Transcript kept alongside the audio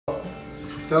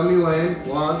Tell me when.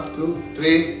 1, 2,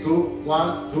 3, 2,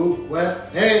 1, 2, when.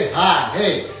 Hey, hi,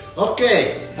 hey.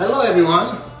 Okay, hello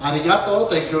everyone. Arigato,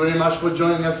 thank you very much for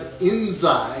joining us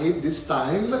inside this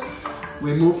time.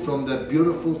 We moved from the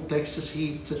beautiful Texas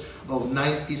heat of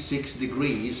 96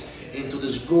 degrees into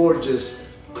this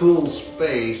gorgeous, cool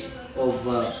space of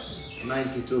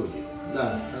 92.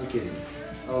 No, I'm kidding.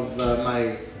 Of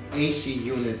my AC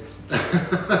unit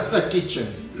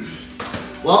kitchen.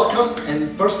 Welcome,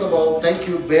 and first of all, thank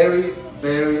you very,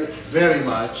 very, very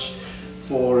much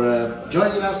for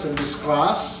joining us in this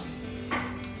class.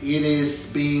 It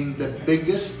has been the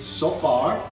biggest so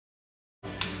far.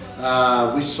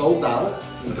 We sold out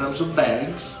in terms of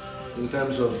bags, in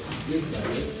terms of these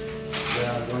bags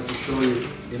that I'm going to show you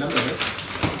in a minute.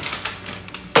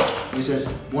 It says,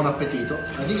 buon appetito.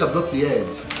 I think I broke the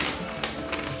eggs.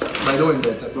 By doing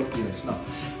that, I broke the eggs. No.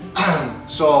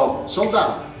 So, sold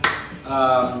out.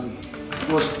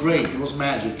 It was great. It was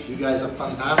magic. You guys are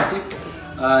fantastic.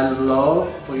 I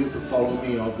love for you to follow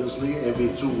me, obviously, every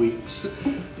 2 weeks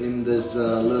in this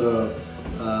little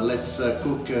let's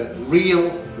cook real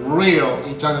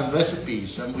Italian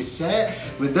recipes. And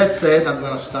with that said, I'm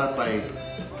gonna start by,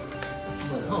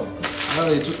 oh, I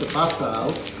already took the pasta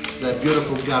out, the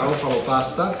beautiful Garofalo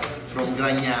pasta from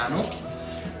Gragnano.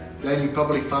 Then you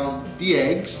probably found the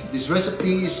eggs. This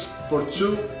recipe is for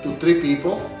 2 to 3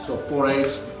 people, so 4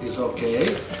 eggs is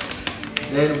okay.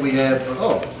 Then we have,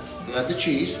 oh, we got the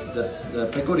cheese, the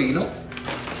pecorino,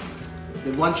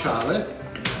 the guanciale,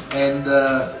 and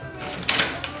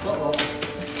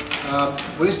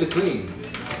where's the cream?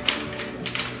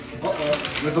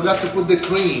 We forgot to put the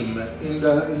cream in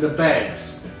the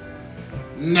bags.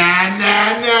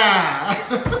 Nah.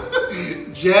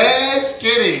 Just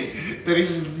kidding. There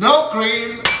is no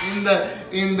cream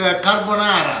in the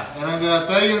carbonara, and I'm gonna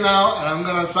tell you now, and I'm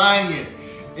gonna sign it.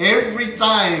 Every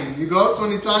time you go to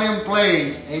an Italian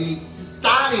place,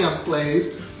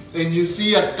 and you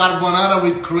see a carbonara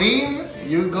with cream,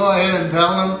 you go ahead and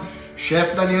tell them,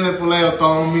 Chef Daniele Puleo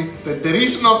told me that there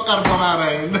is no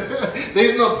carbonara there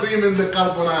is no cream in the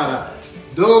carbonara.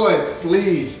 Do it,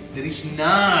 please. There is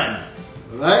none.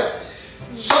 Right?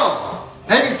 So,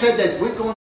 having said that, we're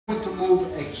going to move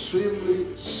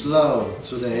extremely slow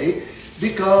today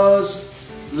because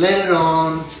later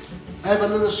on I have a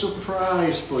little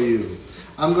surprise for you.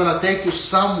 I'm gonna take you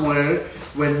somewhere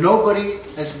where nobody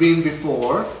has been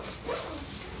before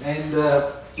and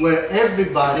where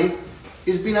everybody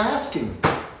has been asking.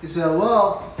 He said,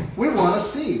 well, we want to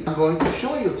see. I'm going to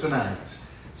show you tonight.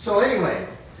 So anyway,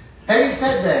 having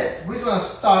said that, we're gonna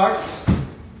start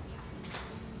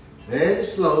very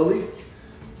slowly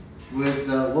with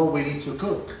what we need to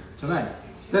cook tonight.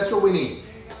 That's what we need.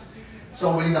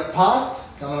 So we need a pot.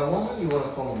 Come on, woman, you want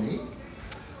to follow me?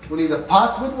 We need a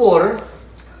pot with water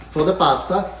for the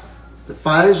pasta. The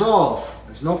fire is off.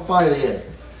 There's no fire yet.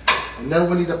 And then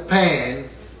we need a pan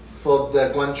for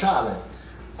the guanciale.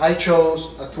 I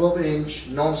chose a 12-inch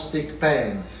non-stick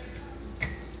pan.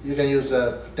 You can use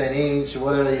a 10-inch,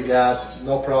 whatever you got,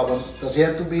 no problem. Does it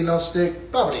have to be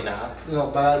non-stick? Probably not, you know,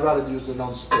 but I'd rather use the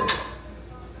non-stick.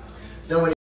 Then we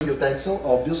need a utensil,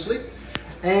 obviously.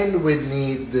 And we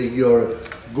need your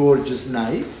gorgeous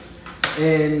knife.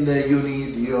 And you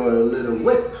need your little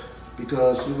whip,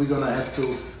 because we're gonna have to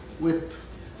whip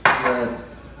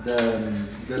the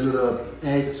little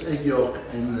egg yolk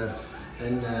and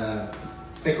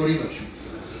pecorino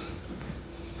cheese.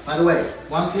 By the way,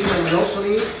 one thing that we also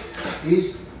need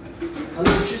is a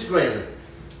little cheese grater.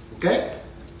 Okay?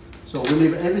 So we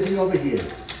leave everything over here.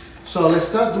 So let's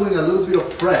start doing a little bit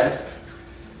of prep.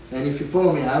 And if you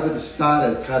follow me, I already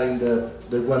started cutting the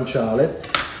guanciale.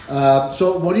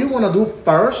 So what you want to do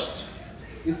first,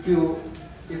 if you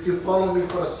follow me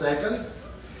for a second,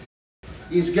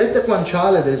 is get the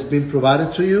guanciale that has been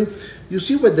provided to you. You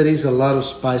see where there is a lot of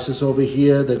spices over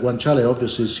here. The guanciale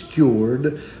obviously is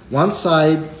cured. One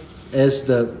side has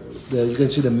you can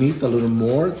see the meat a little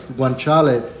more. The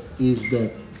guanciale is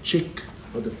the cheek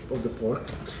of the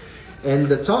pork. And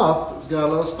the top has got a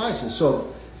lot of spices.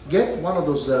 So get one of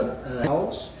those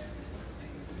bowls,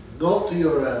 go to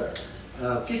your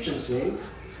kitchen sink,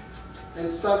 and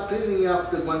start cleaning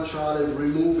up the guanciale,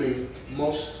 removing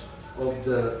most of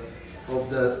the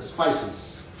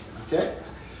spices. Okay?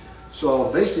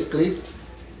 So basically,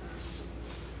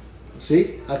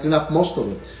 see, I clean up most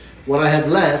of it. What I have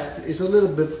left is a little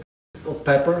bit of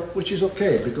pepper, which is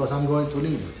okay because I'm going to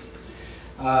need it.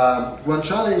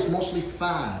 Guanciale is mostly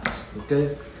fat,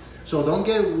 okay? So don't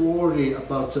get worried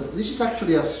about this. Is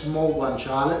actually a small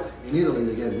guanciale. In Italy,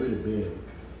 they get really big.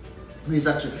 This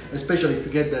actually, especially if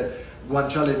you get the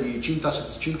guanciale di Cinta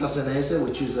Senese,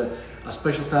 which is a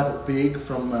special type of pig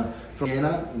from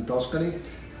Siena in Tuscany.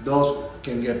 Those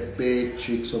can get big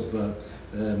chicks of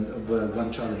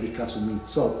guanciale, big cuts of meat.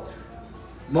 So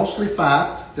mostly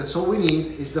fat. That's all we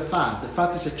need is the fat. The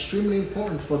fat is extremely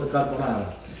important for the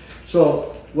carbonara.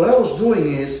 So what I was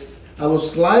doing is I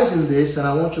was slicing this, and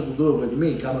I want you to do it with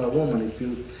me, camera woman. If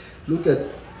you look at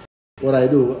what I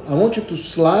do, I want you to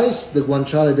slice the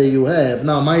guanciale that you have.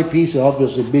 Now my piece is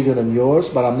obviously bigger than yours,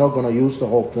 but I'm not going to use the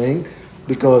whole thing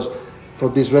because for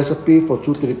this recipe, for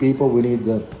 2-3 people, we need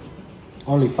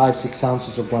only 5-6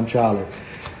 ounces of guanciale.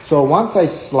 So once I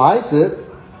slice it,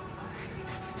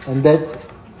 and that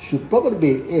should probably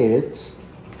be it,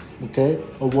 okay,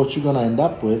 of what you're going to end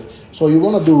up with. So you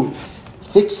want to do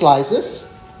thick slices,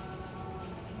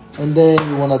 and then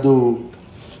you want to do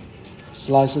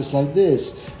slices like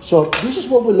this. So this is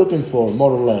what we're looking for,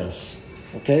 more or less,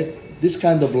 okay? This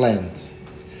kind of length.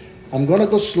 I'm gonna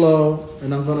go slow,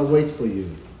 and I'm gonna wait for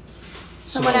you.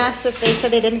 Someone asked if they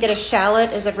said they didn't get a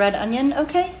shallot. Is a red onion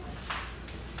okay?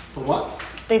 For what?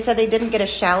 They said they didn't get a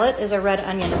shallot. Is a red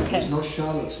onion okay? There's no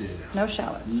shallots here. No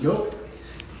shallots. Nope.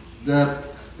 The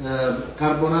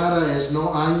carbonara has no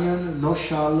onion, no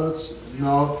shallots,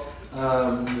 no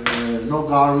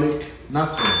garlic,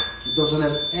 nothing. It doesn't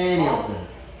have any of them.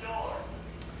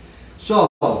 So,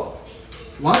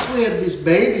 once we have these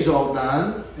babies all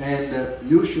done, and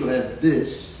you should have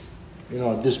this,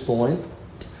 at this point,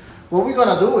 what we're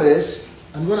gonna do is,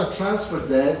 I'm gonna transfer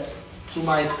that to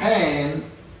my pan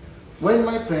when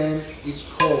my pan is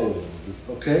cold,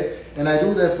 okay? And I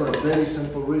do that for a very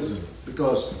simple reason,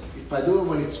 because if I do it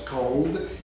when it's cold,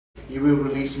 it will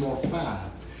release more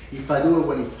fat. If I do it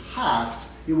when it's hot,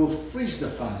 it will freeze the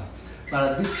fat. But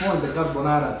at this point, the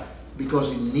carbonara,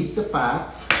 because it needs the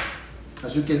fat,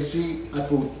 as you can see, I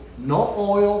put no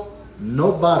oil,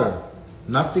 no butter,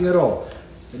 nothing at all.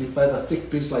 And if I have a thick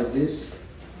piece like this,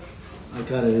 I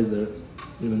cut it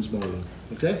even smaller,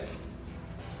 okay?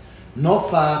 No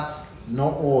fat,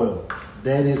 no oil,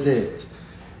 that is it.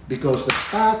 Because the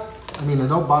fat,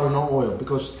 no butter, no oil,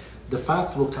 because the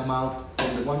fat will come out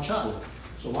from the guanciale.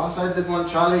 So once I have the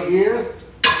guanciale here,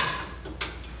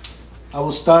 I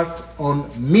will start on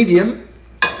medium,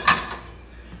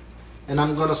 and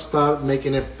I'm gonna start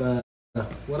making it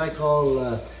what I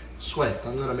call sweat.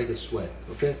 I'm gonna make it sweat.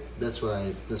 Okay, that's what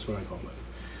I call it.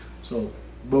 So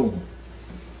boom.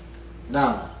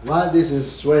 Now while this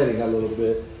is sweating a little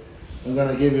bit, I'm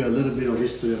gonna give you a little bit of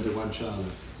history of the guanciale.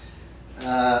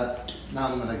 Now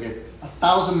I'm gonna get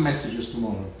 1,000 messages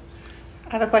tomorrow.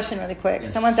 I have a question really quick.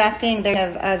 Yes. Someone's asking they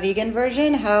have a vegan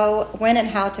version. When and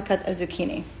how to cut a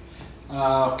zucchini?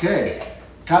 Okay,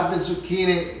 cut the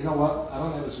zucchini. You know what? I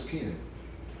don't have a zucchini.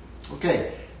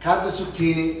 Okay, cut the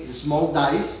zucchini in small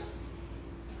dice.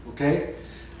 Okay,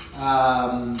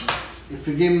 if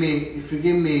you give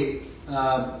me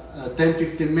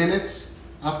 10-15 minutes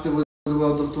after we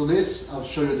go through this, I'll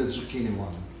show you the zucchini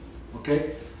one.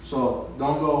 Okay, so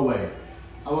don't go away.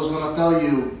 I was gonna tell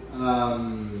you.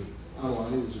 I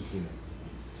need the zucchini.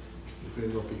 If you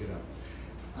go pick it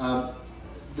up.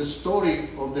 The story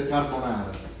of the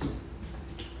carbonara.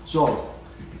 So,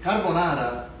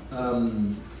 carbonara,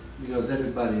 because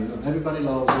everybody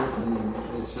loves it, and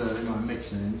it's it makes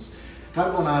sense.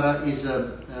 Carbonara is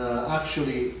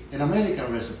actually an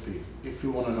American recipe, if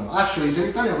you want to know. Actually, it's an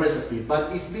Italian recipe,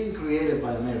 but it's been created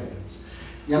by Americans.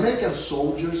 The American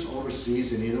soldiers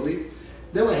overseas in Italy,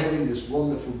 they were having this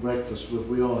wonderful breakfast that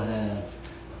we all have,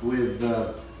 with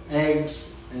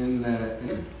eggs and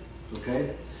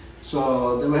okay.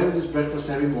 So they were having this breakfast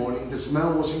every morning. The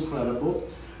smell was incredible.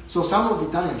 So some of the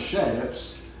Italian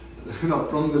chefs,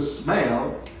 from the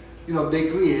smell, they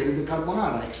created the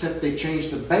carbonara, except they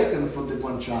changed the bacon for the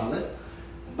guanciale,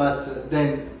 but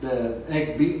then the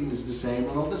egg beaten is the same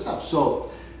and all the stuff.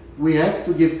 So we have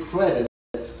to give credit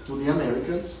to the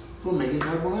Americans for making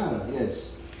carbonara,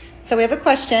 yes. So we have a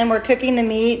question. We're cooking the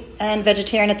meat and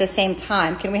vegetarian at the same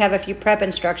time. Can we have a few prep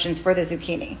instructions for the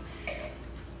zucchini?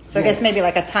 So I guess maybe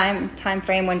like a time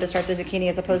frame when to start the zucchini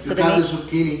as opposed to the meat. Cut the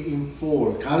zucchini in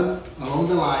 4. Cut them along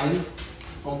the line.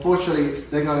 Unfortunately,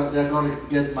 they're gonna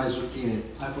get my zucchini.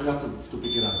 I forgot to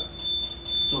pick it up.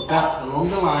 So cut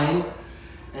along the line,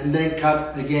 and then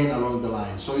cut again along the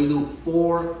line. So you do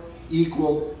 4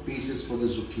 equal pieces for the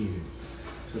zucchini.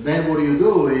 So then what you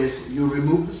do is you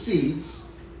remove the seeds,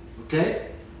 okay,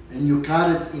 and you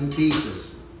cut it in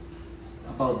pieces,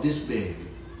 about this big,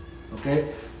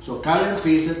 okay. So cut it in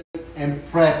pieces and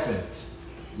prep it.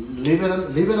 Leave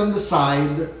it on the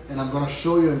side, and I'm gonna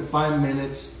show you in 5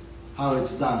 minutes how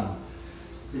it's done,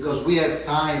 because we have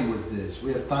time with this.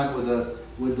 We have time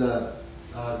with the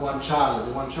guanciale.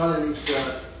 The guanciale needs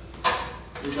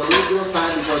It's a little bit of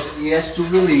time because he has to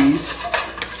release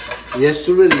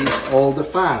all the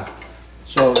fat.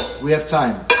 So we have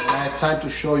time. And I have time to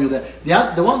show you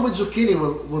that. The one with zucchini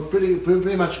will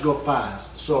pretty much go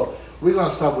fast. So we're gonna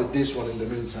start with this one in the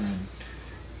meantime.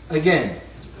 Again,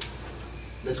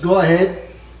 let's go ahead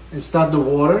and start the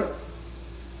water,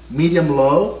 medium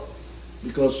low,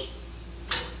 because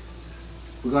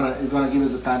you're gonna give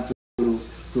us the time to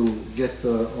get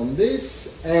on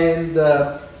this. And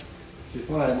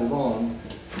before I move on,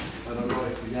 I don't know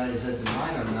if you guys had the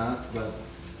mine or not, but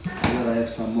I'm gonna have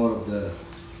some more of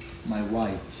my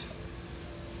white.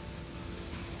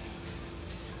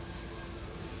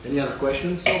 Any other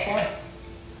questions so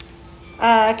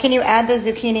far? Can you add the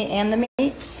zucchini and the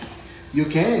meats? You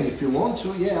can if you want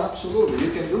to. Yeah, absolutely.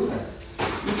 You can do that.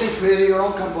 You can create your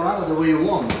own carbonara the way you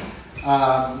want.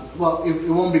 Well, it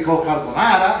won't be called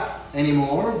carbonara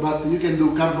anymore, but you can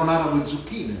do carbonara with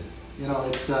zucchini. You know,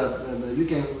 it's you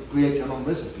can create your own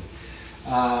recipe.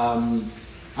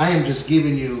 I am just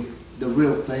giving you the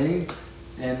real thing,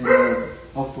 and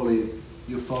hopefully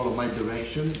you follow my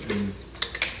direction. And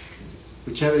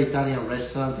whichever Italian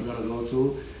restaurant you're gonna go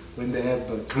to, when they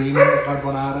have cream in the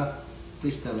carbonara,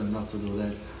 please tell them not to do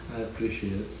that. I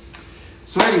appreciate it.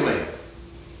 So anyway,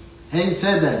 having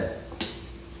said that,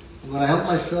 I'm gonna help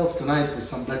myself tonight with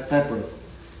some black pepper.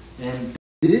 And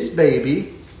this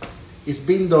baby is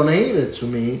being donated to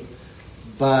me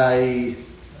by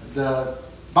the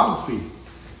Banfi.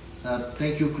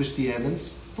 Thank you, Christy Evans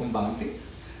from Banfi.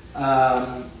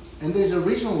 And there's a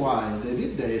reason why they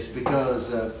did this,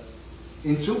 because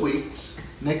in 2 weeks,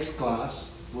 next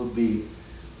class will be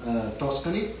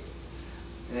Tuscany,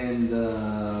 and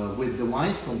with the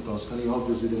wines from Tuscany,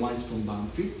 obviously the wines from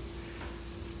Banfi.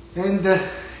 And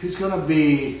it's gonna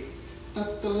be,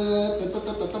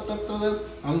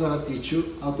 I'm gonna teach you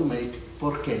how to make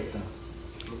porchetta,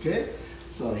 okay?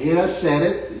 So here I said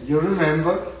it, you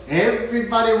remember,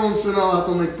 everybody wants to know how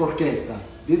to make porchetta.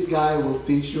 This guy will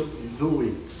teach you in 2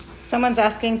 weeks. Someone's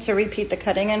asking to repeat the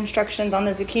cutting instructions on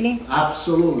the zucchini.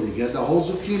 Absolutely, get the whole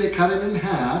zucchini, cut it in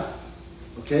half,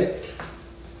 okay?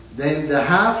 Then the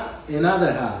half,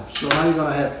 another half. So now you're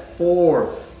gonna have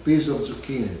 4 pieces of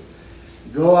zucchini.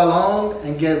 Go along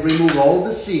and remove all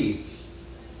the seeds.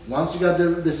 Once you got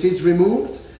the seeds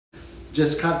removed,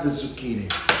 just cut the zucchini.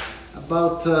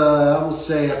 About, I would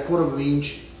say, 1/4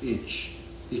 inch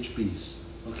each piece,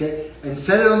 okay? And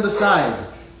set it on the side.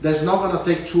 That's not gonna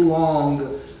take too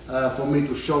long for me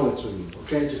to show it to you,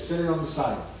 okay? Just set it on the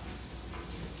side.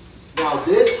 Now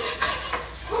this,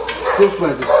 first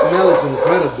way, the smell is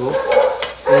incredible,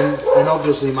 and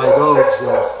obviously my dogs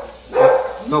are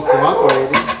not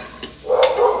cooperating.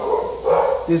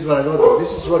 This is what I go to.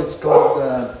 This is what it's called.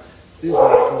 This is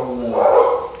what I call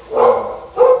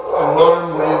alarm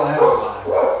when you have a alarm.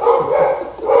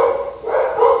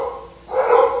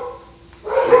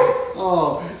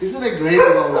 Oh, isn't it great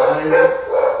to go live?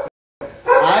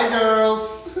 Hi, girls.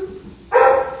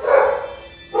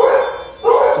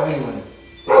 So anyway,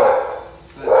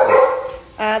 that's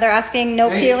it. They're asking no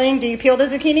peeling. Do you peel the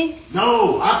zucchini?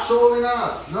 No, absolutely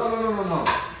not. No.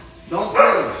 Don't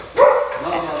peel it.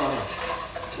 No.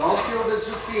 Don't peel the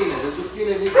zucchini. The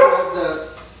zucchini needs to have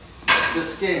the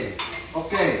skin.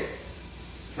 Okay.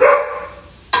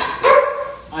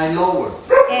 I lowered.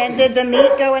 And did the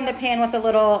meat go in the pan with a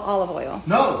little olive oil?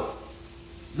 No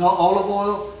olive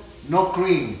oil, no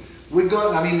cream.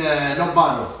 No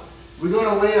butter. We're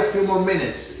gonna wait a few more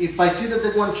minutes. If I see that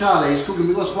the guanciale is cooking,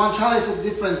 because guanciale is a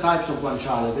different types of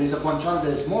guanciale. There is a guanciale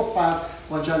that is more fat,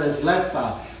 guanciale that is less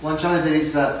fat, guanciale that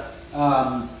is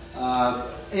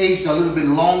aged a little bit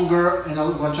longer, and a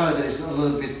guanciale that is a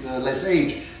little bit less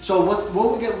aged. So what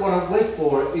we want to wait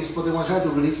for is for the guanciale to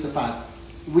release the fat.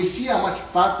 We see how much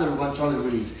fat the guanciale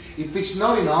release. If it's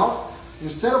not enough,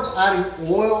 instead of adding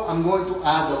oil, I'm going to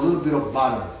add a little bit of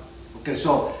butter. Okay,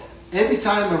 so every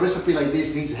time a recipe like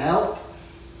this needs help,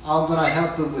 I'm gonna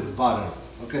help it with butter.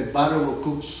 Okay, butter will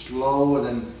cook slower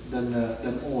than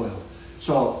oil.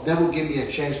 So that will give me a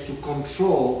chance to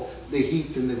control the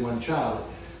heat in the guanciale,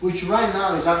 which right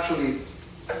now is actually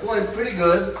going pretty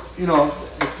good. You know,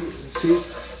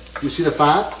 you see the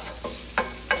fat?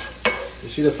 You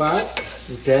see the fat?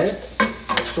 Okay.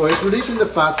 So it's releasing the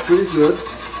fat pretty good.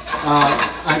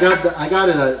 I got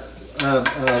it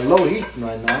at low heat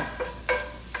right now.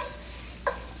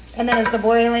 And then is the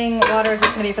boiling water, is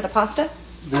this going to be for the pasta?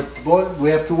 We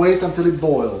have to wait until it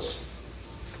boils.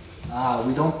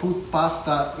 We don't put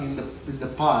pasta in the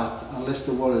pot unless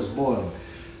the water is boiling.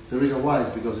 The reason why is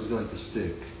because it's going to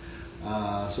stick.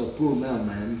 So poor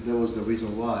mailman, that was the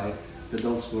reason why. the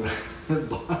dogs were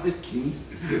barking.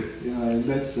 You know, and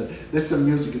that's the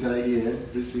music that I hear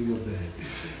every single day.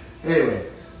 Anyway,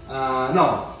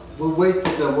 no, we'll wait for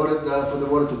the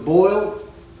water to boil.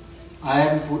 I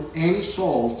haven't put any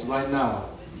salt right now.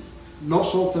 No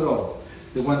salt at all.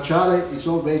 The guanciale is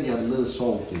already a little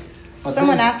salty. But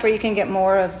Someone asked where you can get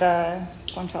more of the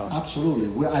guanciale.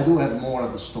 Absolutely. I do have more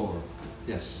at the store.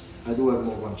 Yes, I do have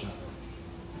more guanciale.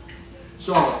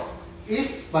 So,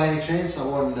 if by any chance I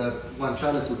want the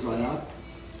guanciale to dry up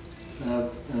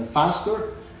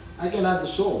faster, I can add the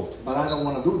salt, but I don't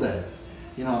want to do that.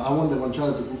 You know, I want the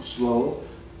guanciale to cook slow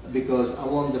because I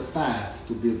want the fat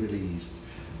to be released.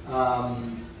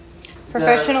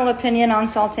 Professional opinion on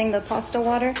salting the pasta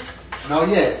water? Not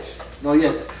yet, not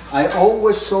yet. I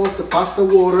always salt the pasta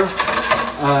water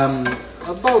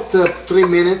about 3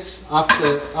 minutes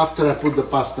after I put the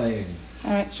pasta in.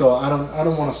 All right. So I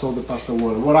don't want to salt the pasta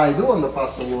water. What I do on the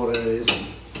pasta water is,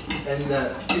 and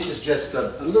this is just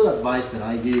a little advice that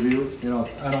I give you. You know,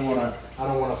 I don't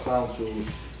want to sound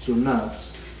too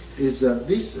nuts. Is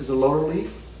this is a laurel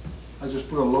leaf? I just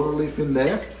put a laurel leaf in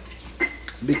there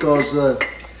because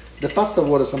the pasta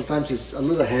water sometimes is a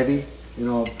little heavy. You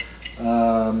know,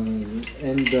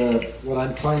 and what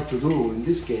I'm trying to do in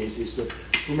this case is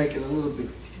to make it a little bit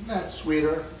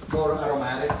sweeter, more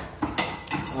aromatic.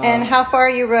 And how far are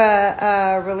you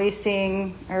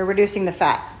releasing or reducing the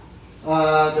fat?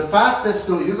 The fat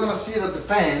you're gonna see it at the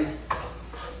pan.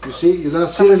 You see, you're gonna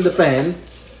see it in the pan.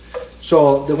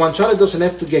 So the guanciale doesn't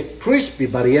have to get crispy,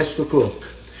 but it has to cook.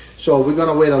 So we're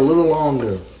gonna wait a little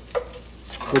longer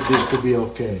for this to be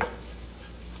okay.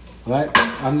 All right?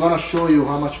 I'm gonna show you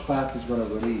how much fat is gonna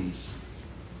release.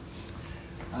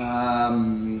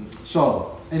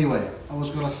 So anyway, I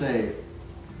was gonna say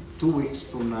 2 weeks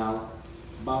from now,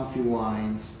 Banfi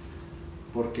Wines,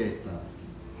 porchetta.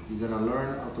 You're gonna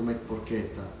learn how to make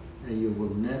porchetta, and you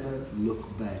will never look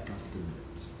back after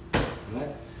that. All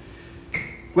right?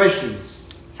 Questions?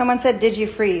 Someone said, "Did you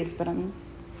freeze?" But I'm.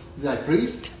 Did I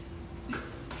freeze?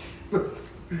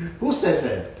 Who said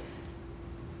that?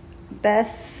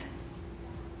 Beth.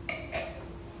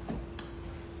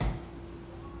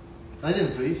 I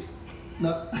didn't freeze.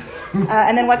 No.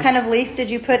 And then, what kind of leaf did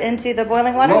you put into the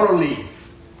boiling water? Laurel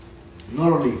leaf.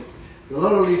 Laurel leaf. The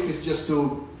laurel leaf is just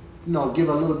to, give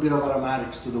a little bit of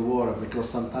aromatics to the water because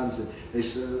sometimes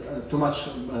it's too much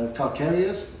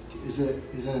calcareous. Is it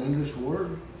an English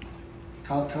word?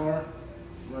 Calcar?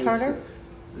 Tartar?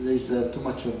 There's too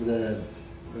much of the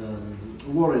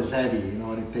water is heavy,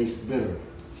 and it tastes bitter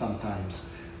sometimes.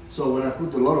 So when I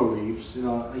put the laurel leaves,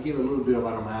 I give a little bit of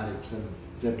aromatics and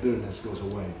that bitterness goes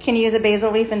away. Can you use a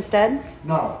basil leaf instead?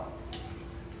 No.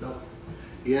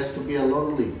 It has to be a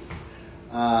laurel leaf.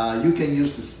 You can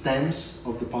use the stems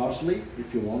of the parsley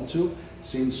if you want to.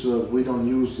 Since we don't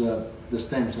use the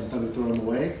stems, sometimes we throw them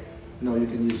away. You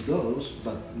can use those,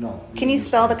 but no. Can you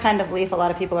spell the kind of leaf? A lot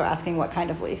of people are asking what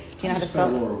kind of leaf. Do you know how to spell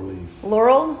it? Laurel leaf.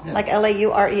 Laurel? Yeah. Like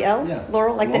Laurel? Yeah.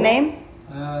 Laurel, like Laurel? the name?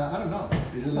 I don't know.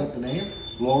 Is it like the name?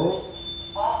 Laurel?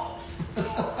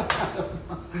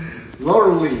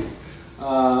 Laurel leaf.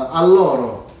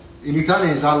 Alloro. In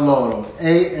Italian it's alloro.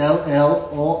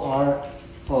 A-L-L-O-R-O.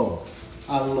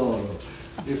 Alloro.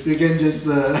 If you can just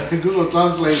Google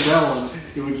translate that one,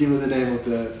 it will give you the name of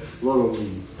the laurel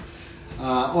leaf.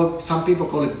 Or some people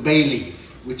call it bay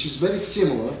leaf, which is very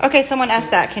similar. Okay, someone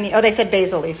asked that. Can you? Oh, they said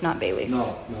basil leaf, not bay leaf.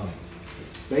 No.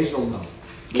 Basil, no.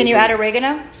 Can you add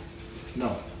oregano?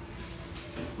 No.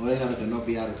 Oregano cannot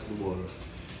be added to the water.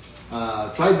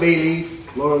 Try bay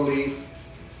leaf, laurel leaf.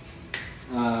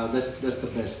 That's the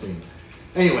best thing.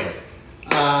 Anyway,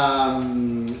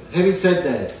 having said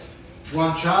that,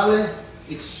 guanciale,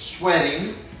 it's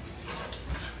sweating,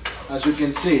 as you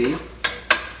can see,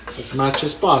 as much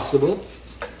as possible.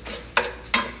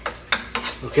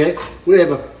 Okay, we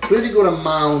have a pretty good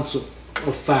amount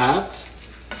of fat.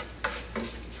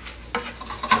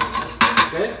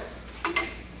 Okay,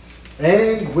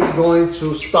 and we're going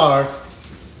to start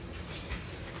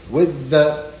with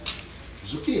the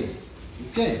zucchini.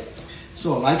 Okay,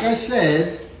 so like I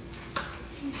said,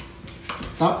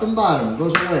 top and bottom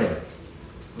goes away.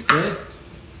 Okay?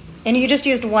 And you just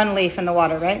used one leaf in the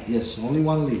water, right? Yes, only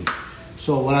one leaf.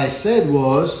 So what I said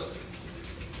was,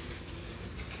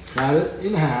 cut it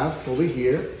in half over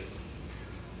here.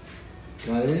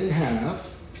 Cut it in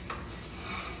half.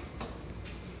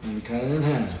 And cut it in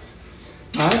half.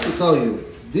 I have to tell you,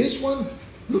 this one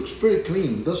looks pretty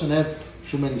clean. Doesn't have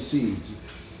too many seeds.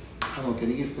 Oh, can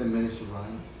you give 10 minutes to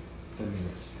Ryan? 10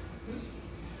 minutes.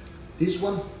 This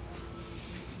one,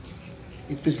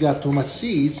 if it's got too much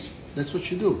seeds, that's what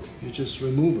you do. You just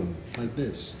remove them like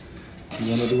this. I'm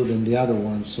gonna do it in the other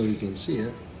one so you can see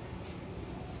it.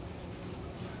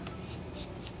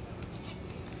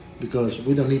 Because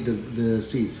we don't need the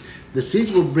seeds. The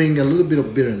seeds will bring a little bit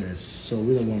of bitterness, so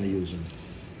we don't want to use them.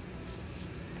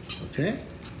 Okay?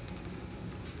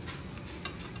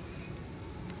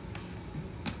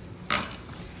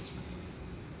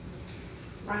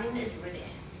 Ryan is ready.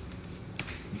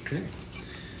 Okay.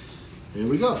 Here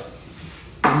we go.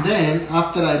 And then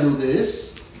after I do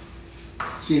this,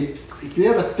 see, if you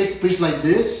have a thick piece like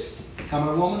this,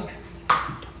 camera woman,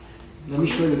 let me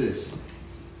show you this.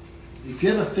 If you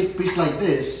have a thick piece like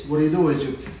this, what you do is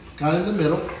you cut in the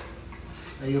middle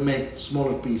and you make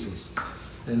smaller pieces.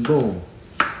 And boom.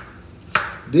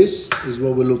 This is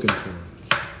what we're looking for.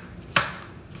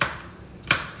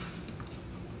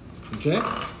 Okay?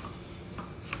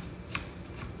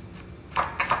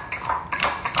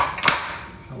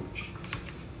 Ouch.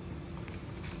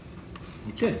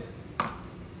 Okay.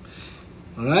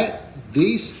 All right,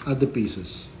 these are the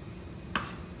pieces.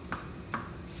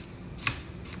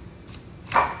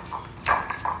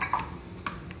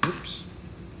 Oops.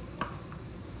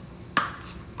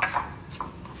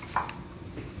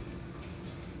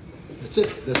 That's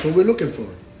it. That's what we're looking for.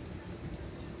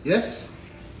 Yes?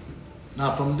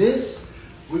 Now from this,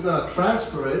 we're going to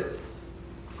transfer it.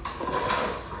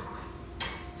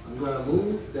 I'm going to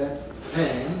move that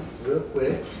pan real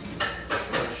quick.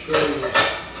 I'll show you.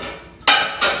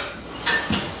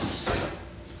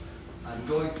 I'm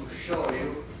going to show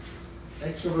you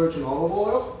extra virgin olive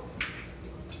oil.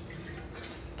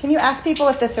 Can you ask people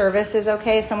if the service is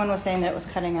okay? Someone was saying that it was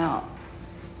cutting out.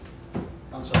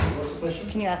 I'm sorry, what's the question?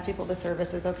 Can you ask people if the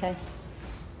service is okay?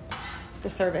 The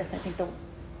service, I think the...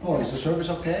 Oh, is the service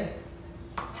okay?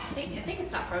 I think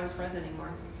it's not frozen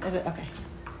anymore. Is it? Okay.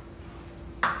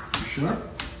 You sure?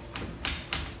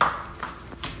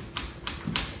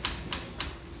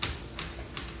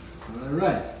 All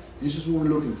right, this is what we're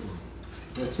looking for.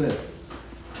 That's it.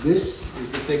 This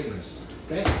is the thickness,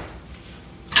 okay?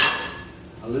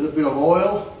 A little bit of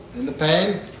oil in the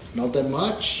pan, not that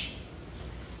much.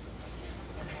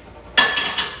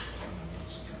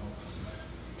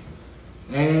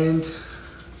 And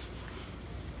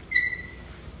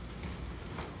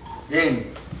then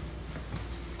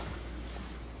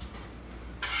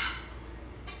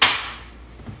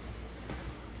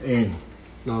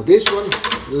now this one,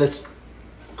 let's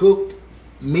cook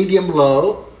medium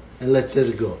low and let's let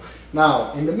it go.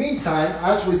 Now, in the meantime,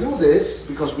 as we do this,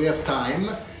 because we have time,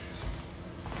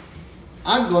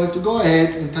 I'm going to go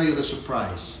ahead and tell you the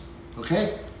surprise,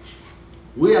 okay?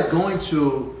 We are going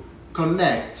to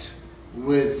connect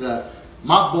with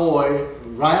my boy,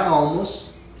 Ryan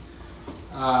Olmos,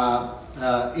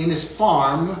 in his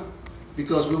farm,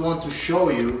 because we want to show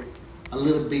you a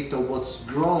little bit of what's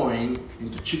growing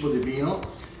into CiboDivino,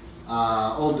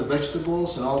 all the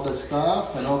vegetables and all that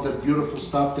stuff and all the beautiful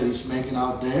stuff that he's making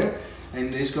out there.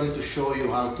 And he's going to show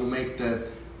you how to make that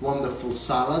wonderful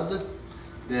salad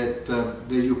that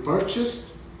you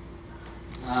purchased.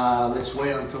 Let's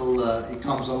wait until he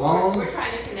comes along. We're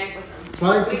trying to connect with him.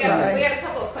 We got a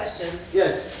couple of questions.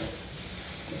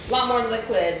 Yes. A lot more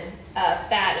liquid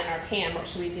fat in our pan. What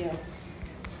should we do?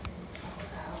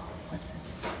 What's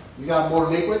this? You got more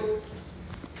liquid?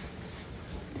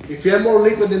 If you have more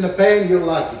liquid in the pan, you're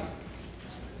lucky.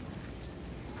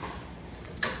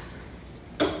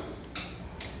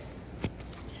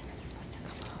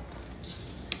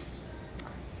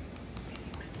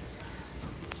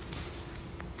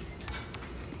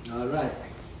 All right.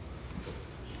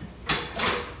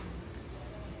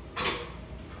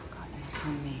 That's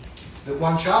on me. The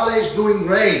guanciale is doing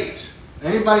great.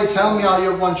 Anybody tell me how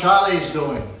your guanciale is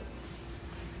doing?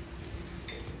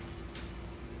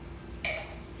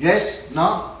 Yes?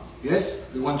 No? Yes?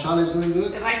 The guanciale is doing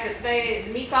good? The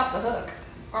meat's off the hook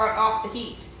or off the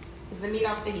heat. Is the meat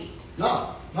off the heat?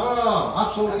 No. No,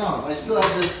 absolutely not. I still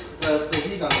have the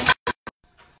heat on it.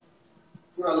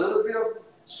 Put a little bit of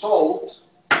salt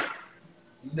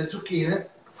in the zucchini.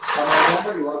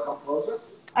 You want to come closer?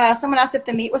 Someone asked if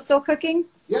the meat was still cooking.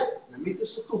 Yeah, the meat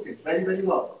is still cooking. Very, very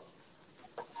low.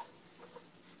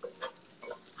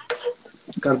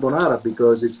 Carbonara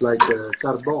because it's like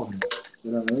carbone.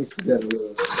 You know, it's together.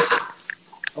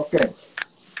 Okay.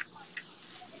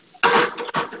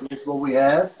 Here's what we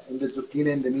have in the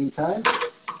zucchini in the meantime.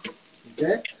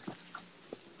 Okay.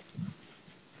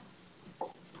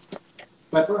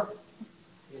 Pepper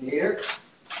in here.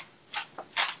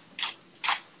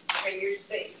 You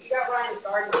got Ryan's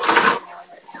garden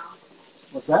right now.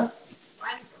 What's that?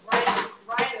 Ryan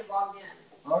is logged in.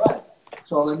 All right.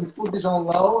 So let me put this on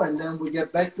low and then we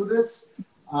get back to this.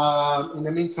 In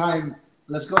the meantime,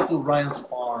 let's go to Ryan's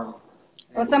farm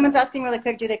Well, someone's asking really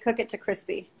quick, do they cook it to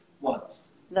crispy? What?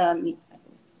 The meat.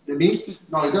 The meat?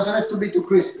 No, it doesn't have to be too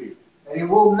crispy. And it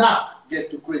will not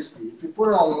get too crispy. If you put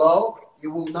it on low, it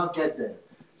will not get there.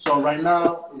 So right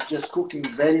now, it's just cooking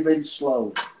very, very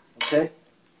slow. Okay?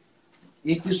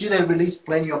 If you see they release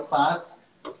plenty of fat,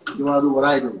 you want to do what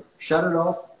I do. Shut it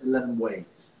off and let them wait.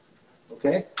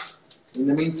 Okay? In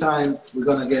the meantime, we're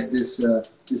going to get this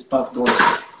pot going.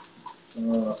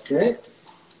 Okay?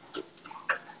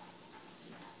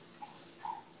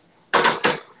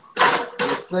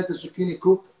 Let's let the zucchini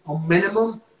cook on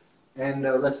minimum. And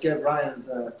let's get Ryan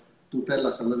to tell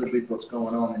us a little bit what's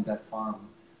going on in that farm.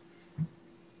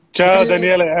 Ciao,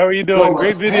 Daniele. How are you doing?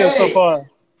 Great video so far.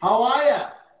 How are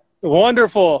you?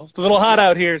 Wonderful. It's a little hot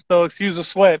out here, so excuse the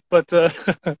sweat. But is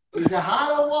it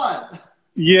hot or what?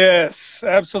 Yes,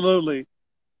 absolutely.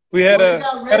 We had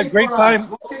a great time.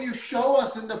 What can you show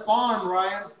us in the farm,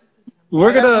 Ryan?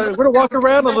 We're gonna walk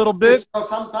around a little bit.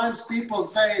 Sometimes people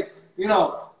say, you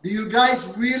know, do you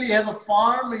guys really have a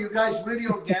farm? Are you guys really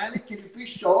organic? Can you please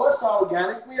show us how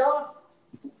organic we are?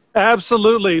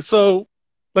 Absolutely. So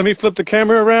let me flip the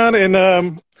camera around,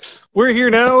 and we're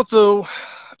here now to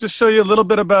just show you a little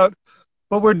bit about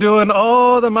what we're doing.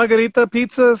 All the margarita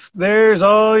pizzas. There's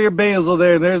all your basil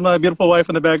there. There's my beautiful wife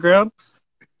in the background.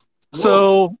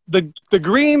 So the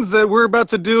greens that we're about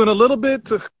to do in a little bit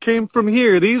came from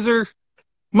here. These are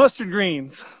mustard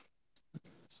greens.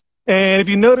 And if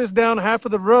you notice down half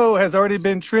of the row has already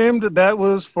been trimmed. That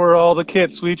was for all the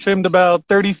kits. We trimmed about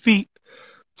 30 feet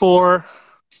for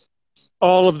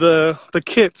all of the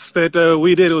kits that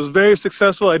we did. It was very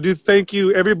successful. I do thank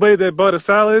you, everybody that bought a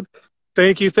salad.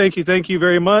 Thank you, thank you, thank you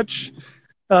very much.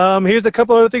 Here's a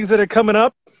couple other things that are coming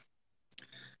up.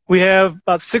 We have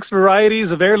about 6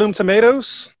 varieties of heirloom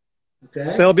tomatoes.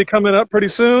 Okay. They'll be coming up pretty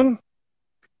soon.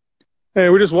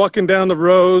 And we're just walking down the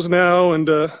rows now and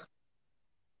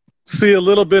see a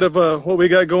little bit of what we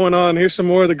got going on. Here's some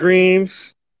more of the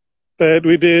greens that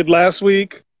we did last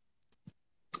week.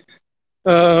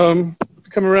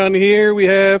 Come around here, we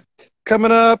have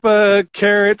coming up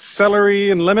carrots, celery,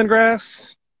 and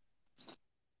lemongrass.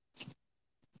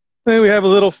 And we have a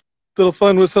little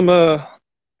fun with some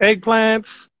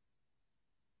eggplants.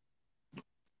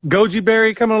 Goji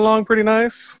berry coming along pretty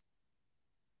nice.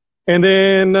 And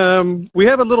then we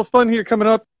have a little fun here coming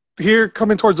up here,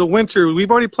 coming towards the winter. We've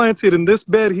already planted in this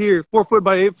bed here, 4 foot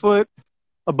by 8 foot,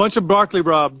 a bunch of broccoli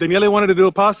rabe. Daniele wanted to do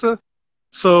a pasta,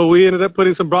 so we ended up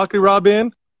putting some broccoli rabe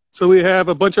in. So we have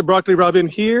a bunch of broccoli rabe in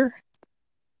here.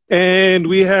 And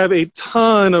we have a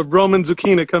ton of Roman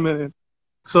zucchini coming in.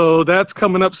 So that's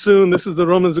coming up soon. This is the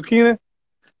Roman zucchini.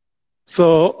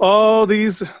 So all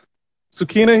these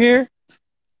zucchini here.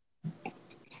 If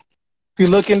you're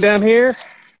looking down here,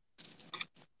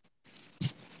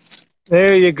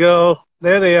 there you go.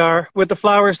 There they are, with the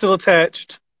flowers still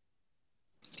attached.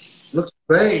 Looks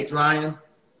great, Ryan.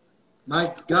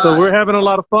 My God. So we're having a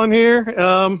lot of fun here.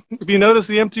 If you notice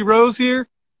the empty rows here,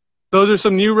 those are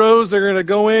some new rows. They're going to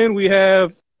go in. We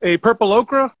have a purple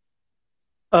okra,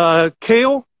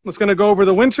 kale that's going to go over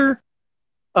the winter,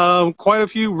 quite a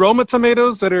few Roma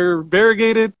tomatoes that are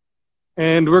variegated,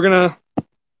 and we're going to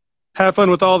have fun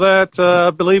with all that.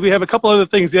 I believe we have a couple other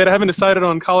things yet. I haven't decided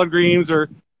on collard greens or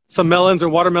some melons or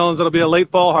watermelons. That'll be a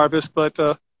late fall harvest, but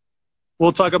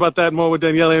we'll talk about that more with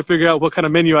Daniele and figure out what kind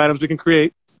of menu items we can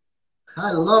create.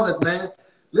 I love it, man.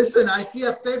 Listen, I see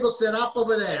a table set up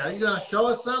over there. Are you going to show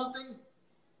us something?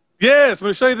 Yes, I'm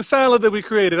going to show you the salad that we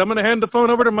created. I'm going to hand the phone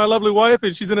over to my lovely wife,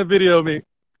 and she's going to video me.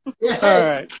 Yes. All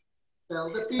right. Tell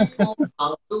the people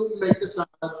how to make the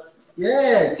salad.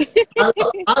 Yes. I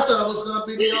thought I was going to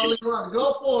be the only one.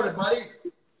 Go for it, buddy.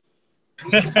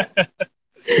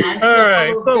 All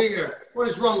right. So, what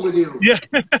is wrong with you? Yeah.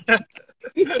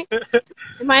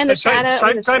 Am I in the shadow?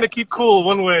 Trying to keep cool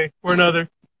one way or another.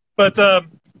 But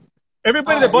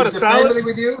everybody that bought a salad. Family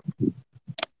with you?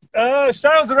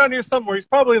 Shadow's around here somewhere. He's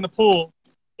probably in the pool.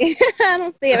 I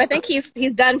don't see him. I think he's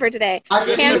done for today.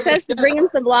 Cam says to bring him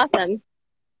some blossoms.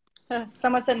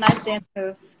 Someone said nice dance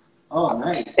moves. Oh,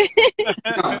 nice.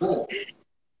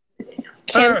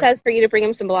 Cam says for you to bring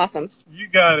him some blossoms. You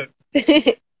got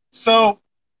it. So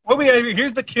what we have here,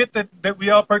 here's the kit that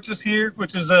we all purchased here,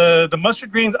 which is the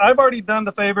mustard greens. I've already done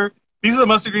the favor. These are the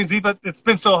mustard greens. It's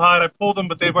been so hot, I pulled them,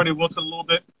 but they've already wilted a little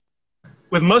bit.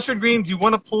 With mustard greens, you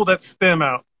want to pull that stem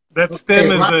out. That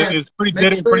stem is pretty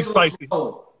dead and pretty spicy.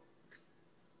 Slow.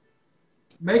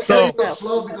 Make sure you go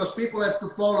slow because people have to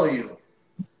follow you.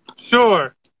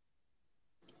 Sure.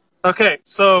 Okay,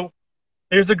 so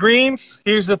here's the greens.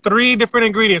 Here's the 3 different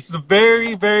ingredients. It's a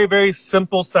very, very, very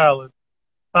simple salad.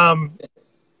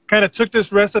 kind of took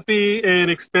this recipe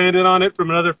and expanded on it from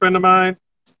another friend of mine.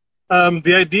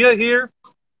 The idea here,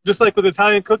 just like with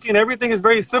Italian cooking, everything is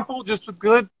very simple, just with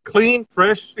good, clean,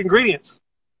 fresh ingredients.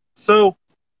 So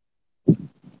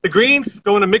the greens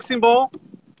go in a mixing bowl,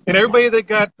 and everybody that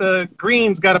got the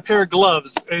greens got a pair of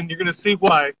gloves, and you're going to see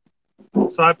why.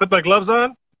 So I put my gloves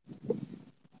on,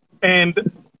 and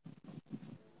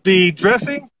the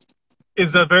dressing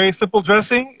is a very simple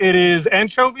dressing. It is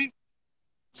anchovy,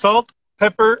 salt,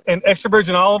 pepper, and extra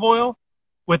virgin olive oil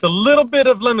with a little bit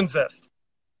of lemon zest.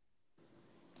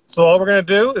 So all we're going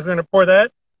to do is we're going to pour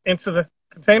that into the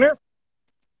container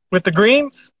with the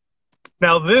greens.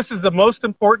 Now this is the most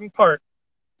important part.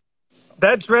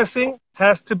 That dressing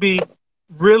has to be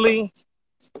really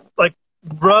like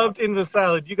rubbed into the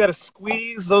salad. You got to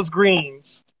squeeze those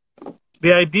greens.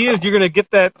 The idea is you're going to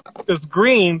get those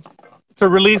greens to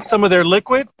release some of their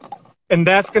liquid, and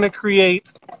that's going to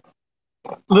create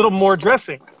a little more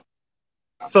dressing.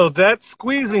 So that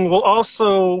squeezing will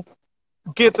also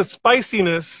get the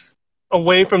spiciness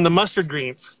away from the mustard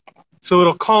greens. So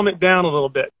it'll calm it down a little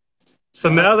bit. So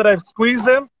now that I've squeezed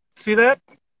them, see that?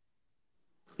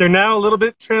 They're now a little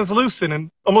bit translucent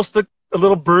and almost a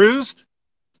little bruised.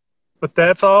 But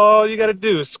that's all you got to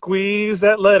do is squeeze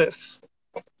that lettuce.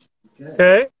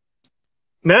 Okay?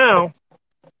 Now,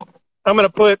 I'm going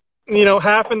to put,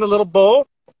 half in the little bowl.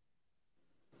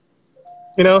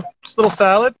 Just a little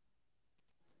salad.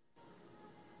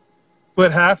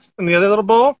 Put half in the other little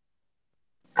bowl.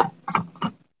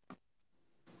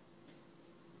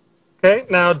 Okay,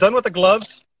 now done with the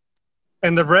gloves.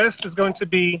 And the rest is going to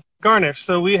be garnished.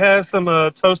 So we have some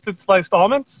toasted sliced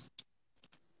almonds.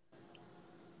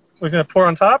 We're going to pour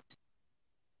on top.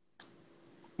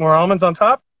 More almonds on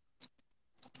top.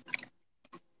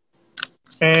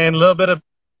 And a little bit of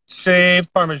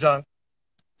shaved Parmesan.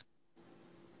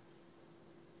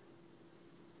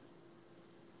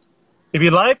 If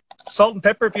you like, salt and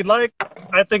pepper if you'd like.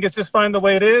 I think it's just fine the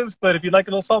way it is, but if you like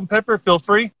a little salt and pepper, feel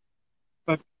free.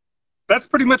 But that's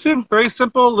pretty much it. Very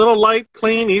simple, little light,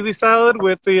 clean, easy salad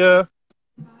with the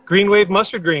green wave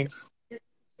mustard greens.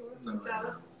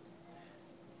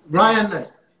 Ryan,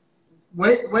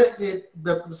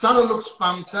 the salad looks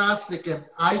fantastic, and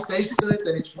I tasted it,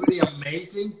 and it's really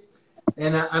amazing.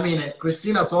 And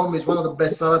Christina told me it's one of the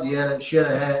best salads she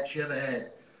ever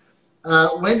had.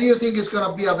 When do you think it's going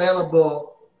to be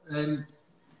available in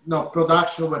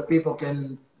production where people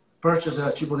can purchase it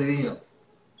at CiboDivino?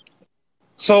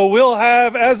 So we'll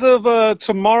have, as of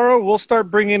tomorrow, we'll start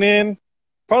bringing in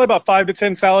probably about 5 to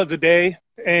 10 salads a day,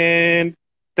 and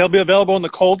they'll be available in the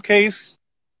cold case.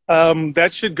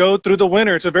 That should go through the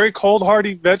winter. It's a very cold,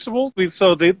 hardy vegetable.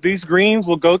 So these greens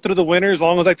will go through the winter. As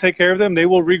long as I take care of them, they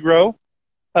will regrow.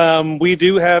 We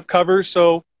do have covers,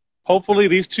 so hopefully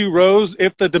these 2 rows,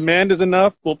 if the demand is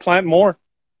enough, we'll plant more.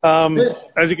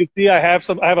 As you can see, I have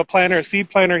a planter, a seed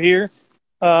planter here,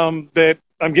 that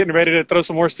I'm getting ready to throw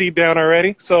some more seed down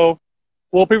already. So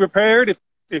we'll be prepared.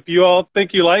 If you all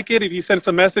think you like it, if you send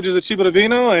some messages at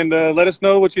CiboDivino and let us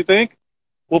know what you think,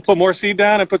 we'll put more seed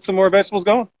down and put some more vegetables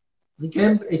going. It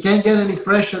can't get any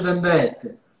fresher than that.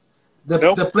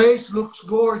 The place looks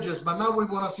gorgeous, but now we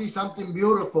want to see something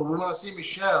beautiful. We want to see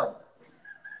Michelle.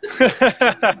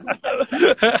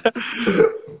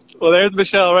 Well, there's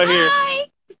Michelle right here. Hi.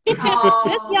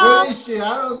 Where is she?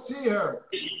 I don't see her.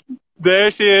 There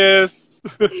she is.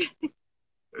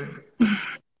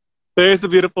 There's the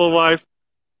beautiful wife.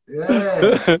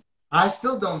 Yeah. I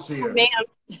still don't see her.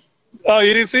 Oh,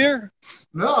 you didn't see her?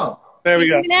 No. There we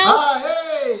go.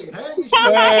 Hey,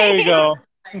 Michelle. There you go.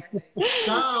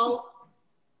 Ciao.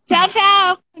 Ciao,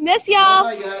 ciao. I miss y'all.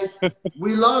 Bye, guys.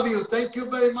 We love you. Thank you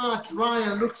very much.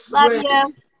 Ryan, looks Love great.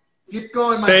 you. Keep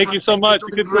going, my Thank friend. you so much.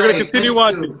 We're going to continue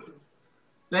watching.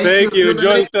 Thank you. you.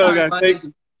 Enjoy the show, guys. Thank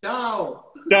you. Ciao.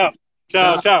 Ciao.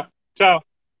 Ciao. Ciao. Ciao.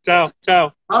 Ciao.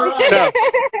 Ciao. All right. Ciao.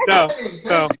 Ciao.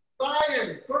 Ciao.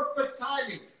 Ryan, perfect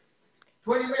timing.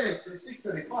 20 minutes. It's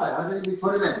 6:35. I think it'll be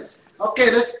 20 minutes.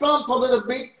 Okay, let's pump a little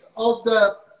bit of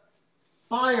the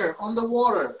fire on the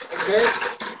water. Okay.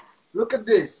 Look at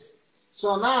this.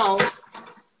 So now,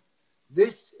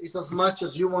 this is as much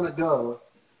as you want to go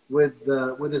with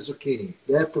the zucchini.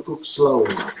 They have to cook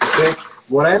slowly. Okay.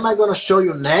 What am I going to show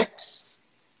you next?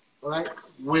 All right,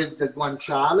 with the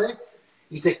guanciale,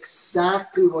 is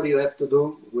exactly what you have to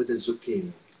do with the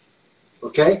zucchini.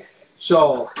 Okay.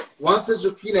 So once the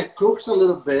zucchini cooks a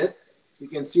little bit, you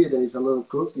can see that it's a little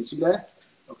cooked. You see that?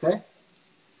 Okay.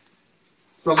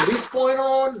 From this point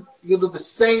on, you do the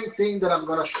same thing that I'm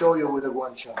going to show you with the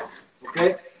guanciale.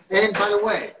 Okay. And by the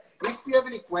way, if you have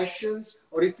any questions,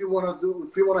 or if you want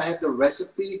to have the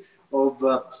recipe of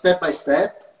step by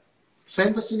step,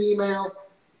 send us an email.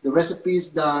 The recipe is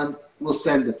done. We'll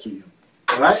send it to you.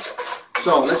 All right?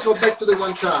 So let's go back to the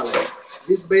guanciale.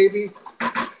 This baby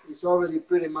is already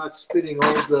pretty much spitting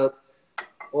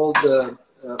all the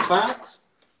fat.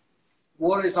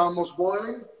 Water is almost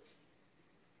boiling.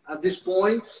 At this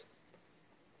point,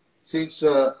 since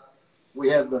we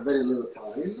have very little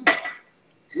time,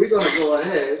 we're going to go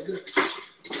ahead and,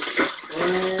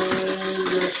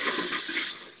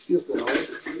 excuse the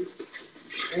noise, please,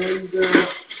 and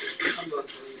I'm not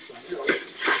doing something else.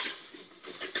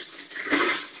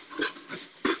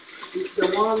 It's the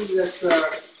one that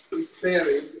is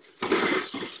buried.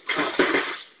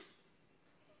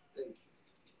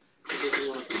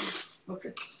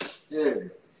 Okay, there we go.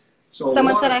 So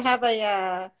Someone said I have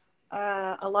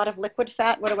a lot of liquid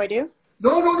fat. What do I do?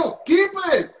 No. Keep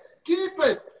it. Keep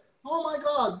it. Oh my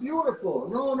God, beautiful.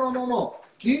 No.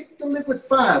 Keep the liquid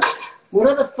fat.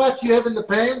 Whatever fat you have in the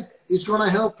pan is going to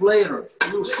help later.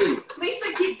 You'll see.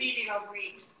 Lisa keeps eating all the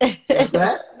meat. Is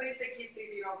that? Lisa keeps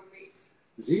eating all the meat.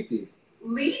 Ziti.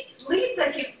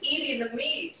 Lisa keeps eating the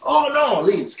meat. Oh no,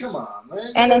 Liz, come on,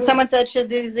 man. And then someone said, should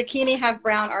the zucchini have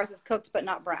brown? Ours is cooked but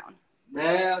not brown.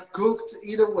 They're cooked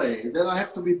either way. They don't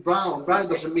have to be brown. Brown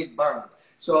doesn't mean burn.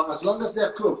 So as long as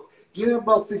they're cooked, give them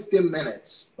about 15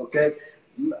 minutes, okay?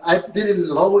 I did it in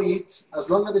low heat. As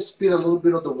long as they spit a little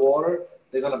bit of the water,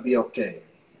 they're going to be okay.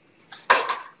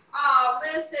 Oh,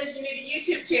 Liz says you need a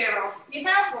YouTube channel. You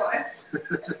have one.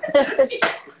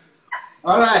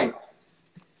 All right.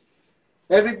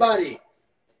 Everybody,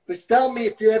 please tell me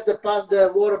if you have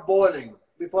the water boiling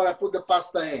before I put the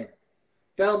pasta in.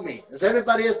 Tell me. Does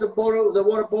everybody has the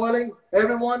water boiling?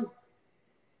 Everyone?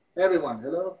 Everyone.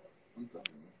 Hello?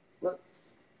 What?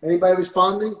 Anybody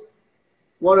responding?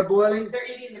 Water boiling? They're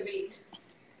eating the meat.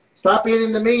 Stop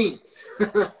eating the meat.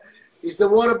 Is the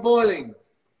water boiling?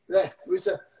 Yeah,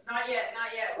 Not yet.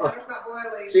 Water's not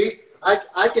boiling. see,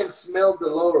 I can smell the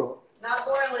Loro. Not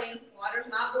boiling. Water's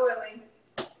not boiling.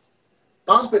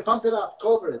 Pump it up,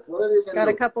 cover it, whatever you can Got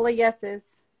do. a couple of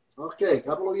yeses. Okay, a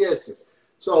couple of yeses.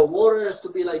 So water has to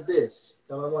be like this.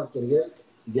 Come on, can you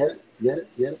get it?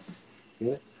 Get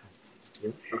it?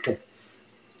 Okay.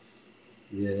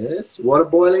 Yes, water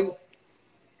boiling.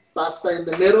 Pasta in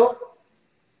the middle.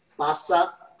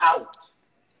 Pasta out.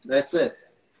 That's it.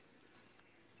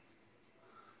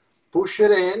 Push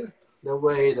it in. That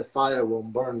way the fire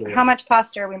won't burn. How much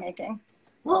pasta are we making?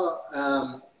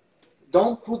 Well,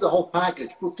 don't put the whole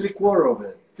package. Put 3/4 of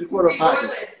it. 3/4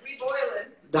 package. Reboil it.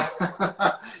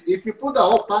 If you put the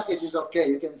whole package, it's okay.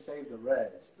 You can save the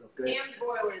rest. Okay. And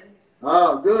boiling.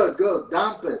 Oh, good.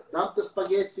 Dump it. Dump the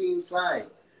spaghetti inside.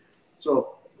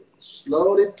 So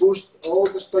slowly push all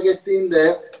the spaghetti in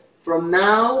there. From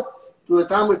now to the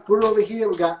time we put it over here,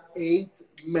 we got 8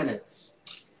 minutes.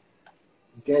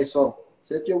 Okay, so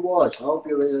set your watch. I hope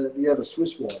you have a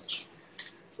Swiss watch.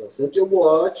 So set your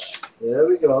watch. There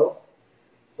we go.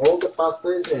 All the pasta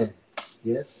is in.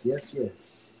 Yes.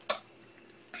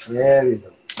 There we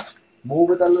go.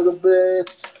 Move it a little bit.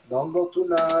 Don't go too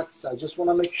nuts. I just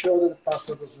want to make sure that the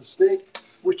pasta doesn't stick,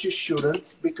 which it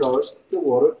shouldn't because the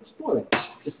water is boiling.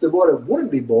 If the water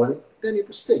wouldn't be boiling, then it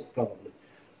would stick probably.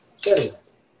 So anyway,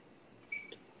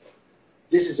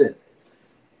 this is it.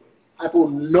 I put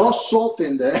no salt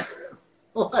in there.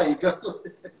 Oh my God.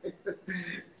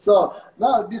 So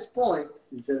now at this point,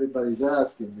 since everybody's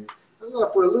asking me, I'm going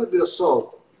to put a little bit of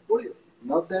salt.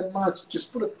 Not that much,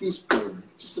 just put a teaspoon,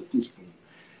 just a teaspoon.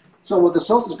 So what the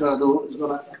salt is going to do is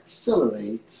going to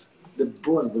accelerate the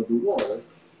boiling of the water.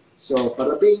 So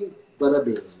bada bing, bada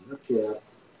bing. Okay,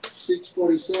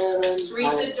 6:47.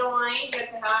 Teresa joined.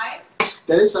 Yes, hi.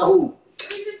 Teresa who?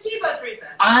 Teresa Chiba, Teresa.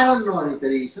 I don't know any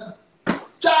Teresa.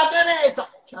 Ciao Teresa.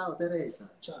 Ciao Teresa.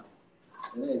 Ciao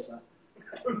Teresa.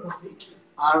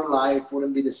 Our life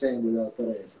wouldn't be the same without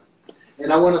Teresa.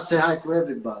 And I want to say hi to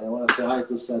everybody. I want to say hi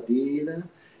to Sadina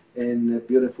and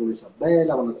beautiful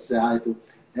Isabella. I want to say hi to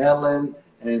Ellen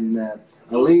and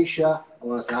Alicia. I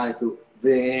want to say hi to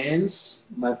Vince,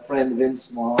 my friend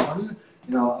Vince Mon.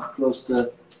 You know, close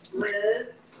to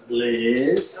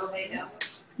Liz. Oh, they know.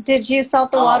 Did you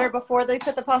salt the water before they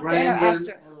put the pasta in or Brandon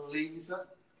after? and Lisa.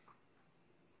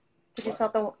 Did you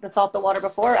salt the water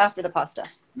before or after the pasta?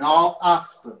 No,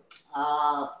 after.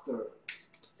 After.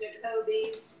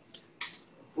 Jacoby's.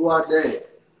 Who are they?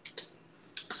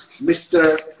 Mr.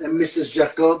 and Mrs.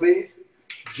 Jacoby,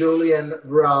 Julie and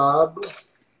Rob.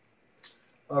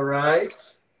 All right.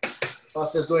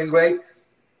 Pasta's doing great.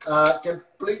 Can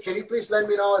you please let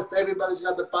me know if everybody's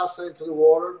got the pasta into the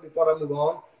water before I move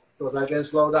on? Because I can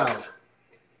slow down.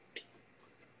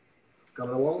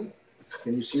 Coming along.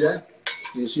 Can you see that?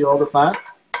 Can you see all the fat?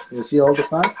 Can you see all the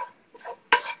fat?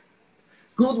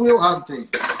 Good Will Hunting.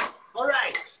 All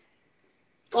right.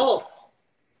 Off.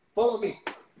 Follow me.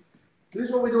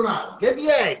 Here's what we do now. Get the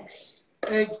eggs.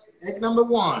 Egg number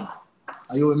 1.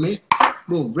 Are you with me?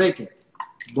 Boom. Break it.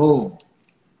 Boom.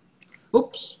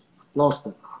 Oops. Lost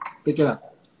it. Pick it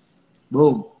up.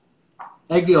 Boom.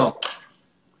 Egg yolk.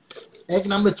 Egg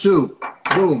number 2.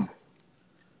 Boom.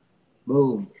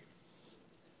 Boom.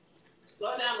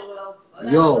 Slow down a little. Slow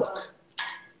down Yolk.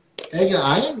 Egg.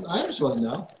 I am slowing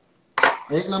down.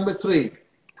 Egg number 3.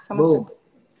 Boom.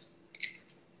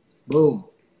 Boom.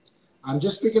 I'm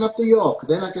just picking up the yolk.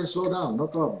 Then I can slow down. No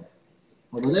problem.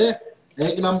 Over there.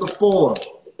 Egg number 4.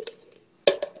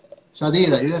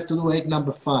 Sadira, you have to do egg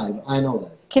number 5. I know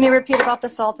that. Can you repeat about the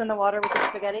salt in the water with the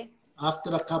spaghetti?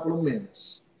 After a couple of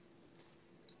minutes.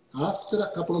 After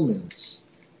a couple of minutes.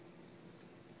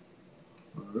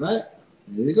 All right.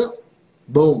 Here we go.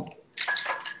 Boom.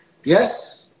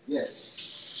 Yes? Yes.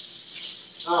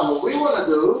 Now, what we want to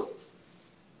do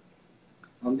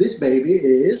on this baby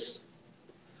is,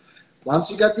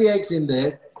 once you got the eggs in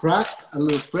there, crack a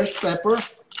little fresh pepper.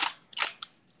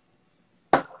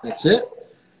 That's it.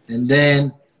 And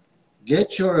then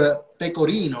get your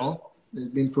pecorino that's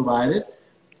been provided.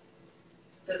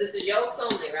 So this is yolks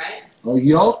only, right? Oh,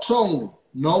 yolks only,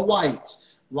 no white.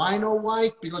 Why no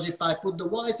white? Because if I put the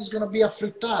white, it's going to be a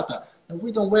frittata. And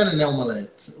we don't want an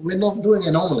omelette. We're not doing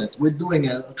an omelette. We're doing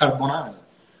a carbonara.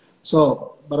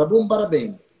 So, bada boom, bada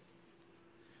bing.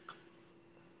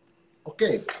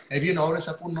 Okay, have you noticed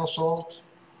I put no salt?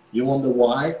 You want the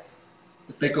white?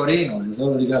 The pecorino has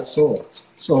already got salt.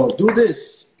 So do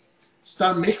this.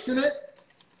 Start mixing it.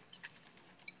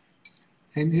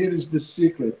 And here is the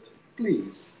secret.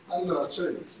 Please, I'm not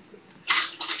showing the secret.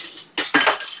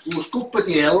 Uno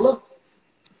scoopatiello.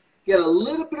 Get a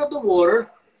little bit of the water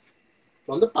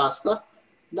from the pasta.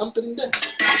 Dump it in there.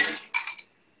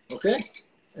 Okay?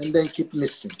 And then keep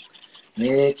mixing.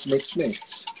 Mix, mix,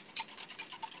 mix.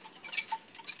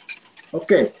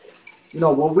 Okay. You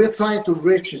know, what we're trying to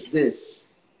reach is this.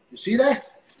 You see that?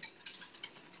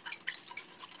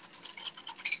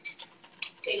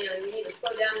 Okay, now you need to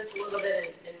slow down this a little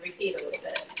bit and repeat a little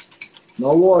bit.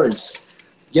 No worries.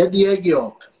 Get the egg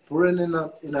yolk. Put it in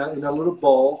a little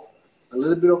bowl. A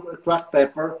little bit of cracked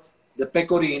pepper. The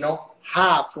pecorino.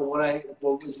 Half of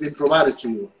what has been provided to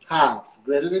you. Half.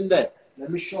 Get it in there. Let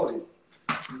me show you.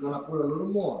 I'm going to put a little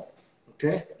more.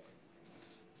 Okay?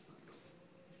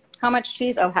 How much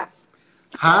cheese? Oh, half.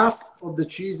 Half of the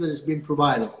cheese that has been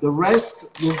provided. The rest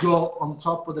will go on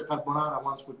top of the carbonara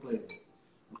once we plate it.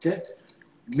 Okay?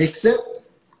 Mix it.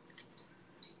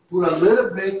 Put a little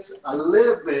bit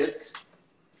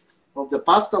of the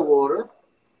pasta water.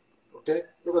 Okay?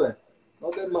 Look at that.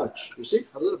 Not that much. You see?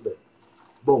 A little bit.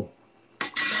 Boom.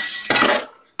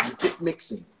 You keep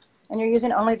mixing. And you're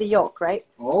using only the yolk, right?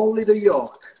 Only the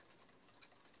yolk.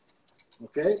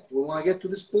 Okay? We want to get to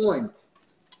this point.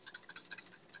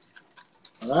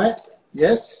 All right?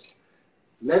 Yes?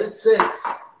 Let it sit.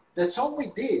 That's all we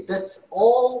did. That's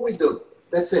all we do.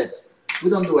 That's it. We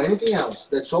don't do anything else.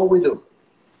 That's all we do.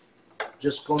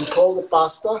 Just control the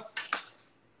pasta.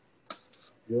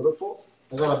 Beautiful.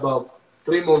 I got about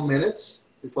 3 more minutes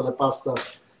before the pasta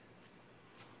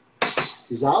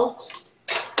is out.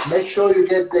 Make sure you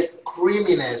get the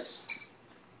creaminess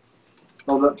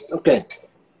of the, okay.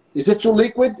 Is it too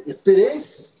liquid? If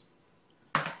it's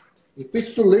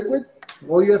too liquid,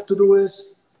 all you have to do is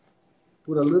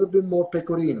put a little bit more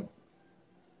pecorino.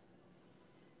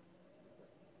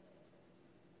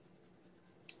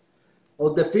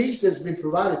 Of the piece that's been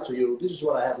provided to you, this is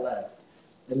what I have left.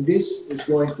 And this is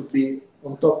going to be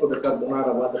on top of the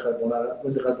carbonara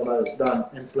when the carbonara is done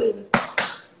and plated.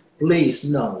 Please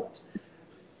note.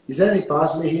 Is there any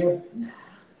parsley here? Nah.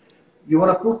 You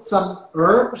want to put some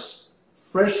herbs,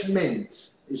 fresh mint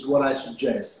is what I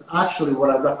suggest. Actually, what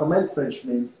I recommend fresh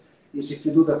mint is if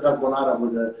you do the carbonara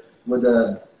with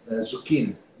the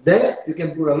zucchini. There, you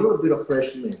can put a little bit of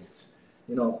fresh mint.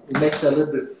 You know, it makes it a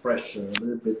little bit fresher, a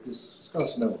little bit, it's going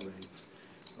to smell great.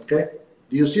 Okay?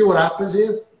 Do you see what happens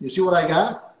here? You see what I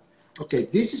got? Okay,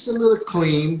 this is a little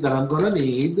cream that I'm going to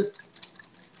need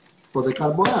for the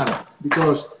carbonara.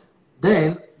 Because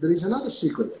then there is another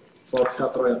secret for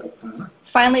caprese puttana.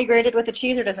 Finely grated with the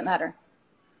cheese, or does it matter?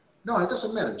 No, it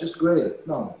doesn't matter. Just grate it.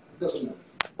 No, it doesn't matter.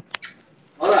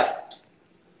 All right.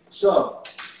 So,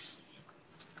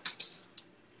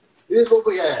 here's what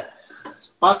we have.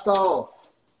 Pasta off.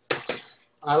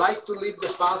 I like to leave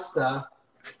the pasta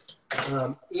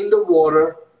in the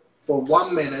water for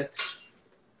 1 minute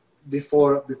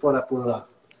before I put it up.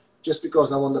 Just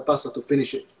because I want the pasta to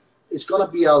finish it. It's going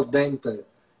to be al dente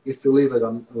if you leave it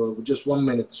on just 1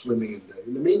 minute swimming in there.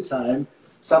 In the meantime,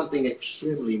 something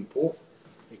extremely important.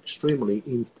 Extremely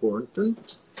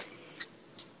important.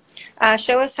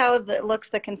 Show us how it looks,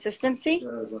 the consistency.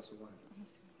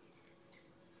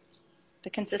 The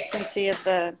consistency of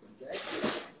the...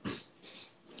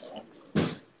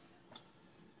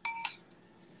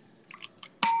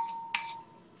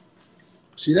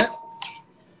 See that?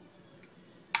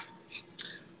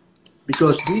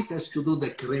 Because this has to do the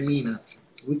cremina.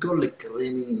 We call it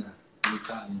cremina in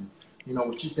Italian. You know,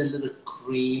 which is the little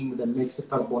cream that makes the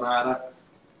carbonara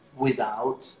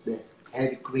without the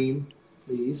heavy cream,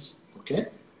 please. Okay?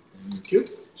 Thank you.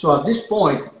 So at this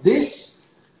point,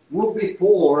 this will be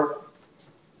poured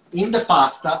in the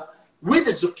pasta with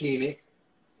the zucchini,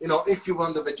 you know, if you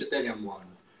want the vegetarian one.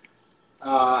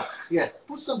 Yeah,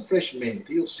 put some fresh mint.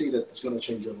 You'll see that it's going to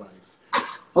change your life.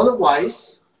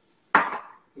 Otherwise,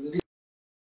 in this,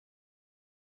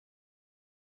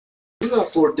 I'm going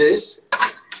to pour this.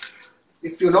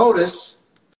 If you notice,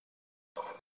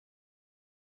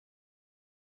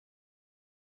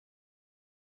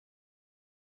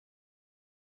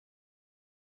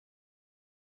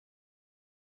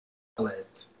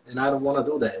 and I don't want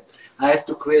to do that. I have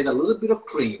to create a little bit of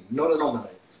cream, not an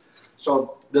omelette.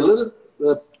 So the little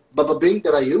baba bing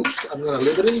that I used, I'm going to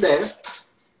leave it in there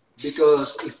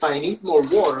because if I need more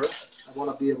water, I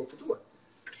want to be able to do it.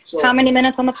 So How many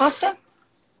minutes on the pasta?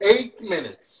 8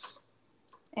 minutes.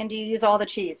 And do you use all the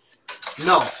cheese?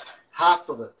 No, half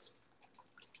of it.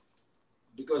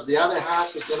 Because the other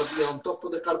half is going to be on top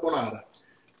of the carbonara.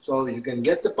 So you can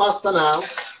get the pasta now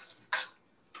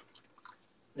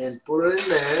and put it in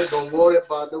there. Don't worry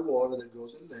about the water that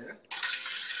goes in there.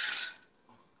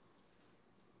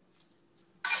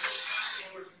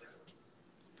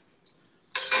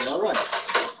 All right.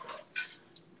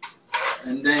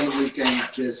 And then we can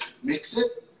just mix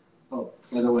it. Oh,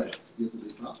 by the way, you have to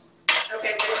leave now.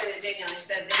 Okay, wait a minute, Danielle.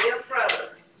 The video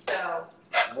froze, so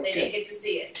they didn't get to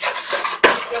see it.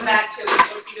 Go back to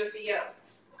what you do with the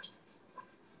yolks.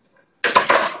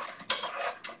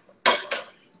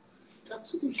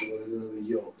 That's usually the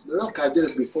yolks. Look, I did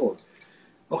it before.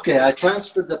 Okay, I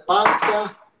transferred the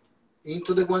pasta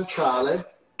into the guanciale.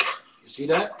 You see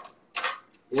that?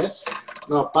 Yes?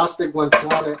 Now, pasta and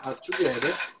guanciale are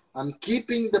together. I'm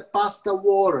keeping the pasta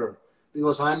water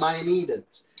because I might need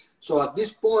it. So at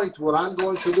this point, what I'm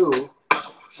going to do,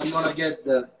 I'm going to get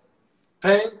the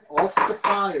pan off the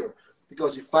fire.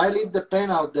 Because if I leave the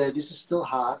pan out there, this is still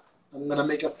hot, I'm going to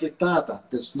make a frittata.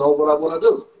 That's not what I want to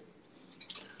do.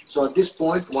 So at this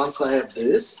point, once I have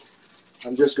this,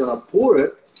 I'm just going to pour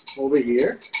it over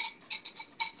here.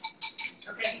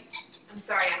 Okay, I'm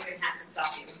sorry, I'm going to have to stop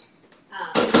you.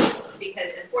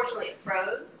 Because unfortunately it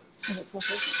froze.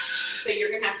 So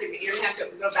you're gonna have to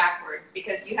go backwards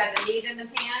because you had the meat in the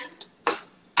pan.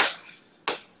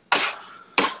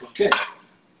 Okay.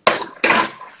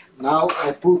 Now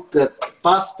I put the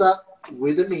pasta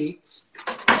with the meat,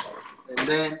 and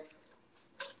then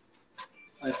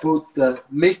I put the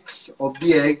mix of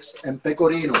the eggs and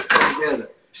pecorino together.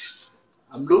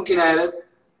 I'm looking at it.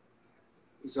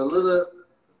 It's a little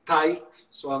tight,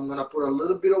 so I'm gonna put a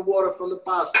little bit of water from the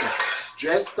pasta,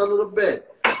 just a little bit.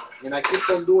 And I keep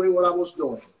on doing what I was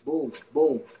doing. Boom,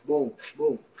 boom, boom,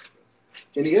 boom.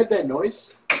 Can you hear that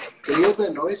noise? Can you hear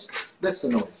that noise? That's the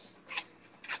noise.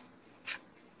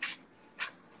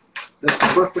 That's the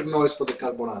perfect noise for the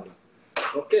carbonara.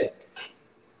 Okay.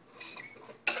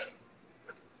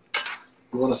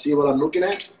 You want to see what I'm looking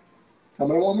at?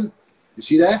 Camera woman? You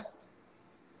see that?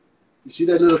 You see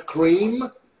that little cream?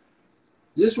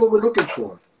 This is what we're looking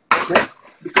for. Okay?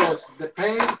 Because the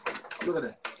pan, look at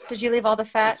that. Did you leave all the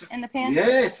fat in the pan?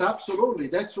 Yes, absolutely.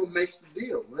 That's what makes the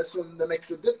deal. That's what makes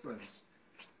the difference.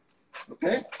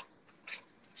 Okay?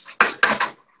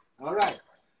 All right.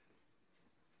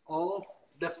 Off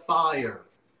the fire.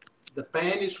 The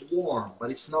pan is warm, but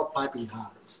it's not piping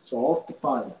hot. So off the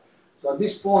fire. So at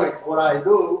this point, what I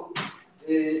do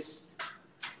is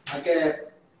I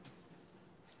get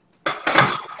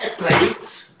a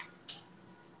plate.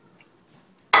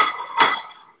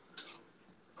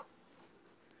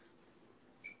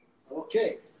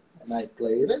 Okay, and I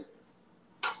plate it.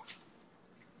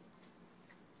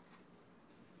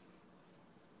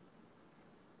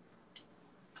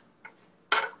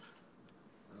 I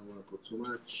don't want to put too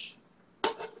much.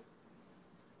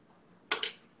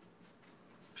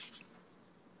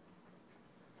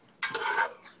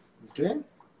 Okay.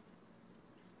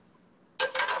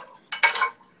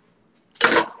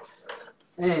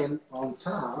 And on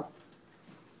top,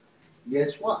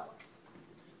 guess what?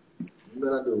 I'm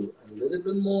gonna do a little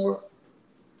bit more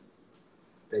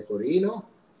pecorino.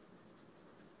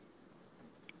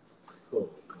 Oh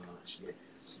gosh,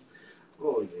 yes.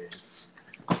 Oh, yes.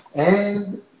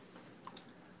 And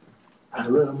a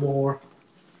little more.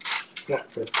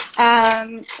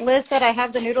 Liz said, I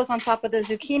have the noodles on top of the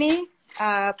zucchini.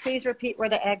 Please repeat where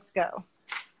the eggs go.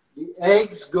 The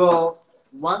eggs go,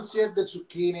 once you have the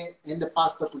zucchini and the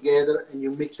pasta together and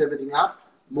you mix everything up,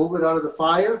 move it out of the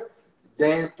fire,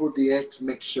 then put the eggs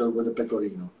mixture with the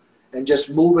pecorino. And just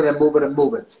move it and move it and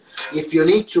move it. If you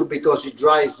need to, because it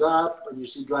dries up, and you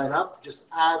see drying up, just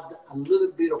add a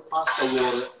little bit of pasta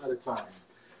water at a time.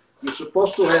 You're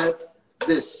supposed to have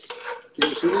this. Can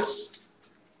you see this?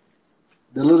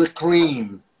 The little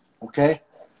cream, okay?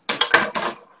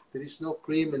 There is no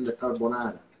cream in the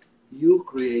carbonara. You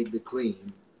create the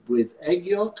cream with egg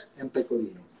yolk and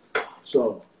pecorino.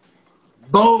 So,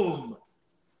 boom!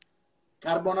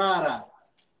 Carbonara.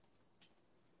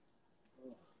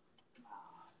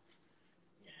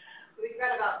 So we've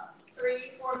got about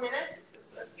 3-4 minutes.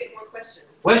 Let's get more questions.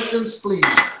 Questions, please.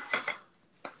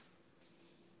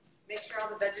 Make sure all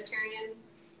the vegetarian.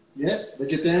 Yes,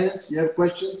 vegetarians, you have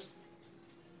questions?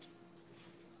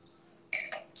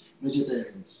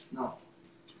 Vegetarians, no.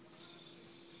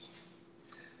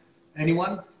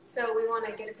 Anyone? So we want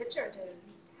to get a picture to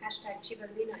hashtag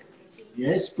CiboDivino MCT.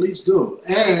 Yes, please do.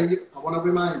 And I want to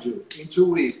remind you, in 2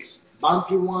 weeks,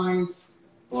 Banfi Wines,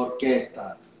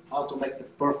 porchetta. How to make the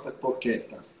perfect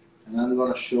porchetta. And I'm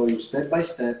going to show you step by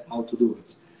step how to do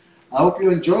it. I hope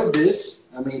you enjoyed this.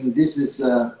 I mean, this is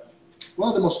one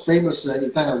of the most famous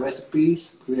Italian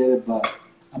recipes created by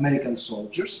American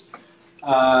soldiers.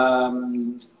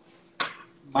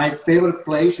 My favorite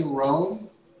place in Rome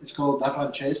is called Da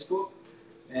Francesco,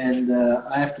 and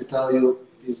I have to tell you,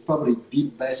 it's probably the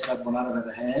best carbonara I've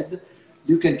ever had.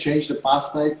 You can change the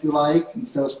pasta if you like.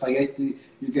 Instead of spaghetti,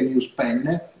 you can use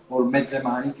penne or mezze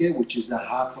maniche, which is the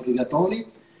half rigatoni.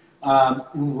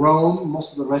 In Rome,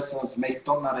 most of the restaurants make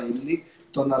tonnarelli.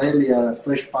 Tonnarelli are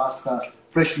fresh pasta,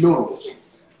 fresh noodles.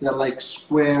 They're like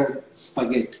square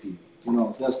spaghetti. You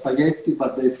know, they're spaghetti,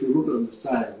 but if you look on the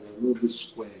side, they're a little bit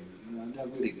square. They're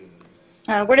really good.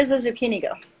 Where does the zucchini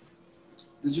go?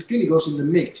 The zucchini goes in the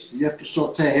mix. You have to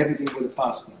saute everything with the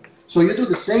pasta. So you do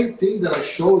the same thing that I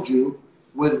showed you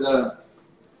with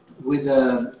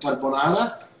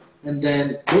carbonara, and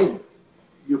then boom,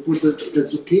 you put the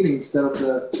zucchini instead of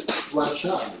the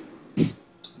guanciale.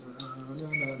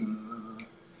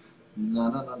 No, I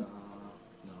gotta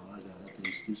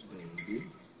taste this baby.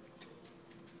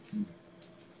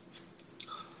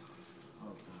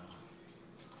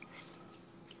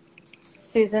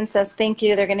 Susan says, thank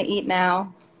you. They're going to eat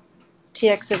now.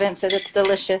 TX Event says it's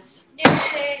delicious.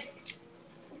 Yay!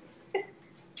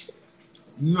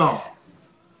 No.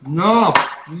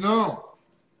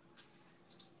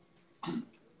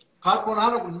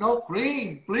 Carbonara with no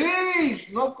cream. Please,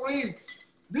 no cream.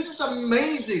 This is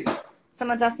amazing.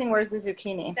 Someone's asking, where's the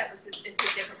zucchini? It's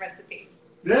a different recipe.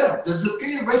 Yeah, the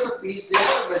zucchini recipe is the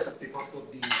other recipe for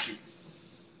Codinci.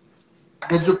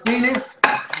 The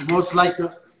zucchini was like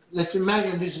let's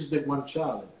imagine this is the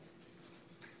guanciale.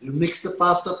 You mix the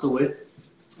pasta to it,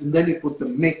 and then you put the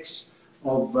mix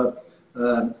of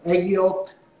egg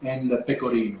yolk and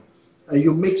pecorino. And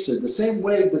you mix it the same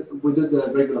way that we do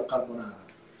the regular carbonara.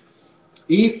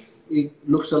 If it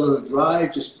looks a little dry,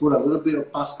 just put a little bit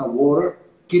of pasta water,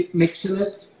 keep mixing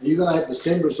it, and you're going to have the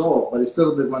same result, but instead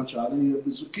of the guanciale, you have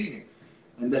the zucchini.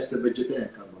 And that's the vegetarian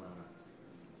carbonara.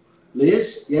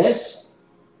 Liz, yes?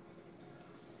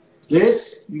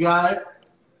 Liz, you got it?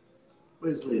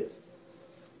 Where's Liz?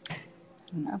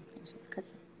 No, she's cooking.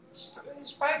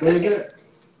 Very good.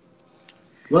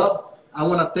 Well, I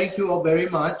want to thank you all very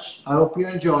much. I hope you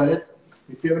enjoyed it.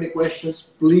 If you have any questions,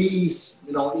 please,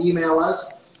 email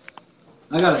us.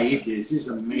 I gotta eat this. This is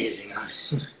amazing.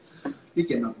 It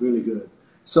came out really good.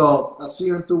 So I'll see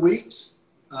you in 2 weeks.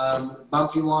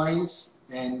 Banfi Wines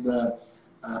and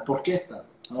porchetta.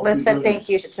 Liz said thank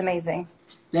you. It's amazing.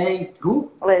 Thank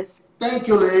who? Liz. Thank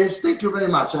you, Liz. Thank you very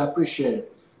much. I appreciate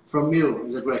it. From you,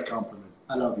 it's a great compliment.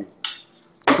 I love you.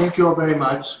 Thank you all very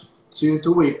much. See you in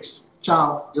 2 weeks.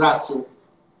 Ciao. Grazie.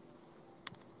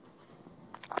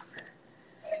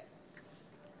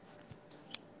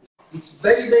 It's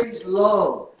very, very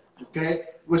slow. Okay?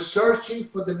 We're searching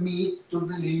for the meat to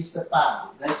release the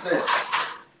fat. That's it.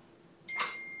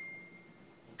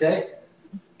 Okay?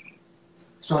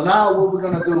 So now what we're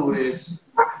going to do is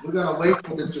we're going to wait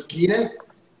for the zucchini.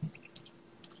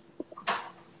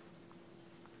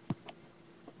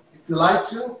 If you like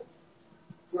to,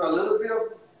 put a little bit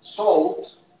of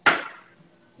salt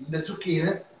in the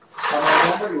zucchini.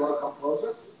 You want to come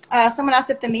closer? Someone asked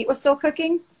if the meat was still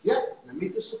cooking. Yeah, the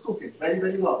meat is still cooking. Very,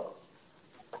 very low.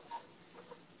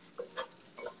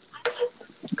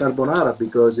 carbonara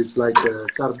because it's like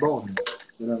carbone.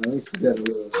 You know, it's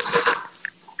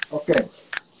okay.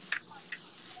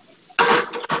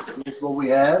 Here's what we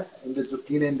have in the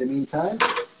zucchini in the meantime.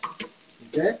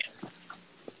 Okay.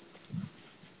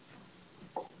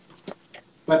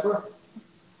 Pepper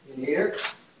in here.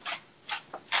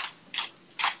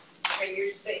 Okay,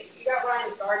 you got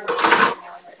Ryan's garden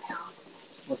right now.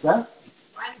 What's that?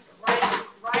 Ryan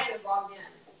is logged in.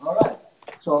 All right.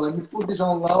 So let me put this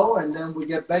on low, and then we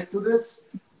get back to this.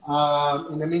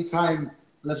 In the meantime,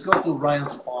 let's go to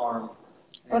Ryan's farm.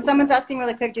 Well, someone's asking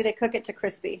really quick, do they cook it to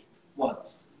crispy?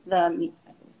 What? The meat.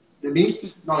 The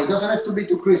meat? No, it doesn't have to be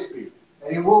too crispy.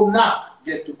 And it will not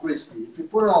get too crispy. If you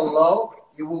put it on low,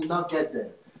 it will not get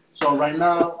there. So right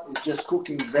now, it's just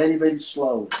cooking very, very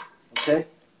slow. Okay?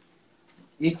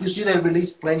 If you see that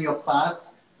release plenty of fat,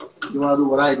 you want to do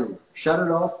what I do. Shut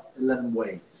it off and let them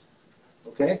wait.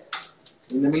 Okay?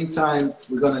 In the meantime,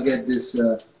 we're going to get this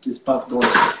pot going.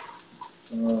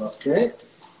 Okay?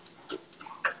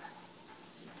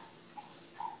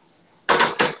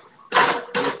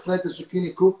 Let's let the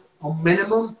zucchini cook on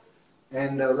minimum,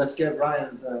 and let's get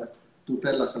Ryan to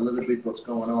tell us a little bit what's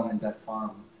going on in that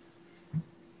farm.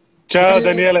 Ciao,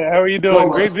 Daniele. How are you doing?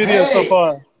 Great video so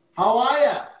far. How are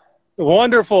you?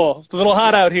 Wonderful. It's a little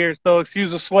hot out here, so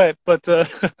excuse the sweat. But is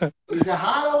it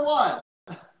hot or what?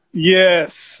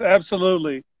 Yes,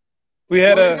 absolutely. We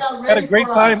had a great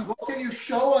time. What can you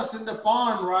show us in the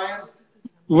farm, Ryan?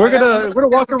 We're gonna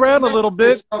walk around a little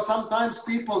bit. Sometimes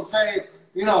people say,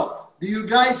 you know, do you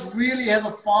guys really have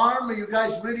a farm? Are you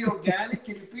guys really organic?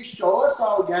 Can you please show us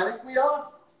how organic we are?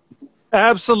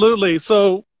 Absolutely.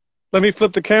 So let me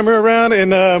flip the camera around,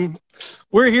 and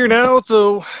we're here now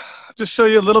to just show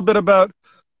you a little bit about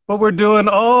what we're doing.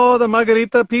 All the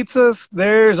margarita pizzas.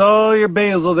 There's all your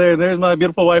basil there. There's my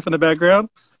beautiful wife in the background.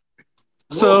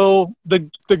 Cool. So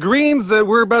the greens that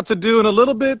we're about to do in a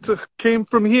little bit came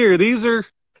from here. These are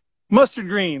mustard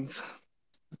greens.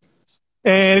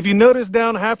 And if you notice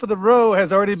down half of the row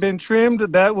has already been trimmed.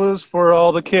 That was for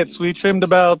all the kits. We trimmed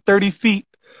about 30 feet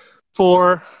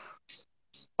for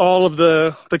all of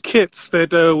the kits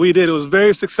that we did. It was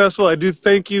very successful. I do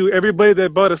thank you, everybody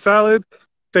that bought a salad.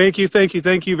 Thank you, thank you,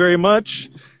 thank you very much.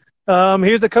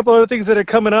 Here's a couple other things that are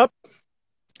coming up.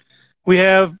 We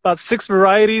have about 6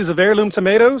 varieties of heirloom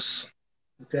tomatoes.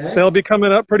 Okay. They'll be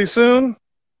coming up pretty soon.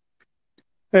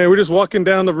 And we're just walking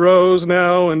down the rows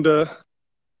now and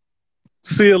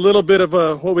see a little bit of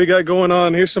what we got going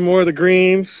on. Here's some more of the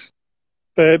greens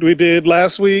that we did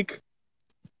last week.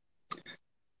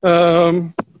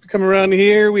 Come around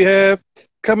here, we have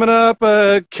coming up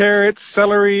carrots,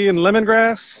 celery, and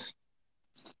lemongrass.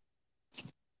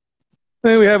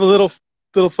 Then we have a little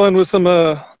fun with some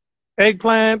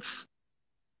eggplants.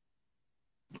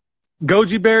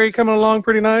 Goji berry coming along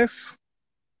pretty nice.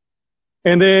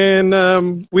 And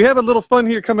then we have a little fun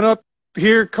here coming up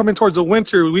here, coming towards the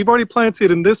winter. We've already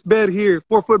planted in this bed here,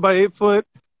 4 foot by 8 foot,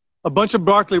 a bunch of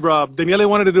broccoli rabe. Daniele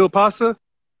wanted to do a pasta,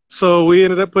 so we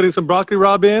ended up putting some broccoli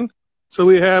rabe in. So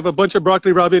we have a bunch of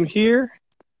broccoli rabe in here,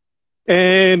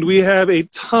 and we have a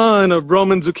ton of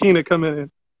Roman zucchini coming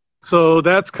in. So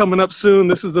that's coming up soon.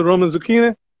 This is the Roman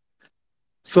zucchini.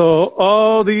 So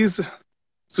all these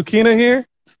zucchini here.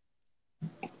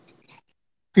 If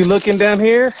you're looking down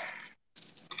here,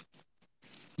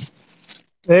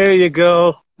 there you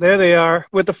go. There they are,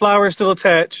 with the flowers still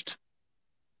attached.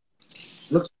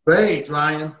 Looks great,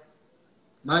 Ryan.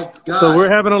 My God. So we're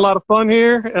having a lot of fun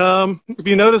here. If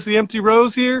you notice the empty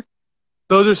rows here,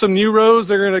 those are some new rows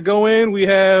that are going to go in. We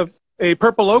have a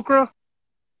purple okra,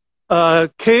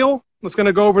 kale that's going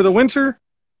to go over the winter,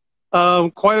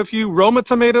 quite a few Roma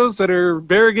tomatoes that are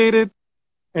variegated,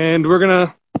 and we're going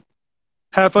to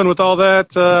have fun with all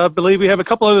that. I believe we have a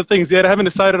couple other things yet. I haven't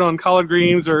decided on collard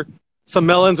greens or some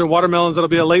melons or watermelons. That'll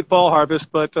be a late fall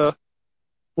harvest, but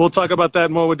we'll talk about that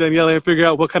more with Daniele and figure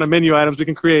out what kind of menu items we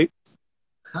can create.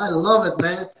 I love it,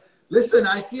 man. Listen,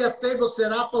 I see a table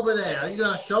set up over there. Are you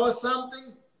going to show us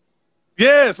something?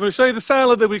 Yes, I'm going to show you the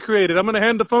salad that we created. I'm going to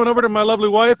hand the phone over to my lovely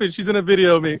wife, and she's going to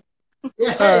video me.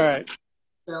 Yes. All right.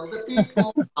 Tell the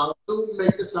people how to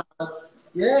make the salad.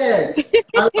 Yes.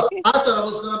 I thought I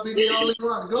was going to be the only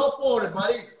one. Go for it,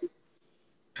 buddy.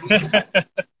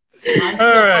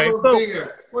 All right. So,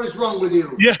 what is wrong with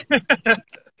you? Yeah.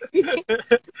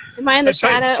 Am I in the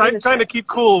shadow? Trying to keep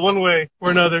cool one way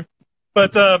or another.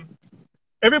 But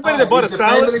everybody that bought a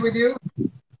salad. Family with you?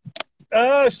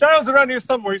 Shiloh's around here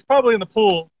somewhere. He's probably in the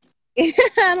pool. I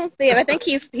don't see him. I think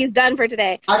he's done for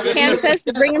today. Cam says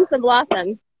to bring him some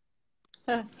blossoms.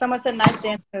 Someone said nice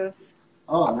dance moves.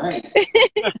 Oh, nice.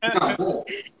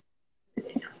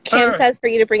 Cam says for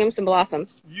you to bring him some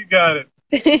blossoms. You got it.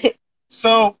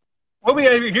 So what we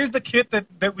have here, here's the kit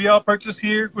that we all purchased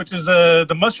here, which is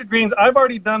the mustard greens. I've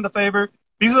already done the favor.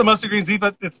 These are the mustard greens.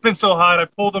 It's been so hot, I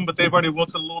pulled them, but they've already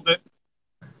wilted a little bit.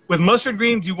 With mustard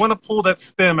greens, you want to pull that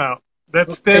stem out.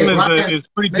 That stem is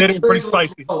pretty bitter and pretty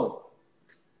spicy. Slow.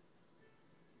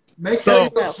 Make sure you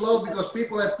go slow because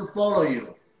people have to follow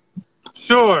you.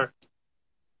 Sure.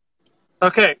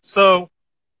 Okay, so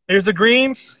here's the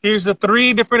greens. Here's the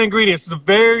 3 different ingredients. It's a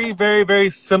very, very, very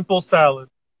simple salad.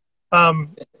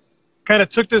 Kind of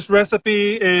took this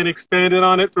recipe and expanded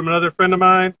on it from another friend of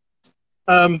mine.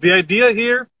 The idea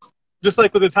here, just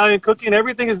like with Italian cooking,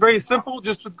 everything is very simple,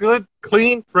 just with good,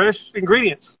 clean, fresh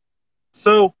ingredients.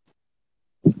 So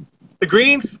the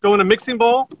greens go in a mixing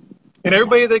bowl, and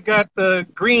everybody that got the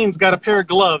greens got a pair of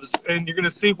gloves, and you're going to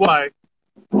see why.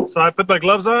 So I put my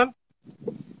gloves on,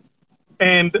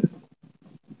 and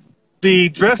the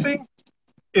dressing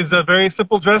is a very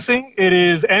simple dressing. It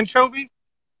is anchovy,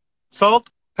 salt,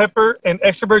 pepper, and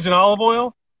extra virgin olive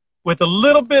oil with a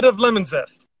little bit of lemon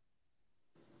zest.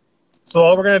 So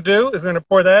all we're going to do is we're going to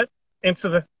pour that into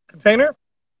the container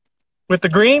with the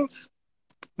greens.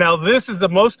 Now this is the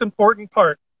most important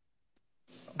part.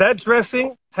 That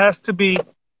dressing has to be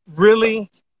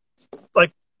really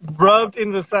like rubbed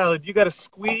into the salad. You got to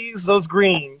squeeze those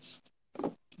greens.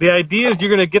 The idea is you're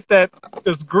going to get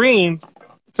those greens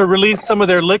to release some of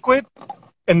their liquid,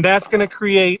 and that's going to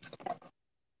create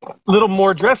a little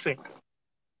more dressing.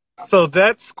 So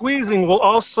that squeezing will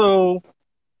also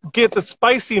get the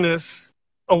spiciness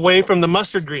away from the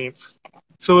mustard greens.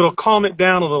 So it'll calm it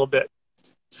down a little bit.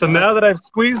 So now that I've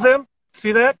squeezed them,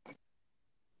 see that?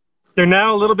 They're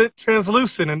now a little bit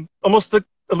translucent and almost a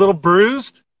little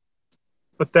bruised.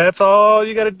 But that's all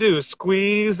you got to do is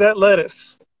squeeze that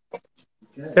lettuce.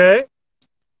 Okay?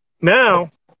 Now,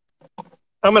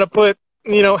 I'm going to put,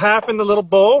 half in the little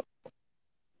bowl.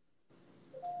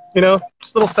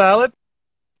 Just a little salad.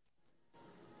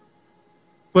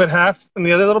 Put half in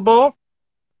the other little bowl.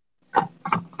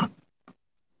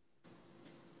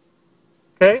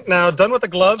 Okay, now done with the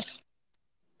gloves.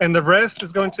 And the rest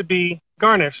is going to be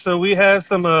garnished. So we have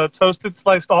some toasted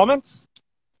sliced almonds.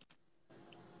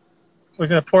 We're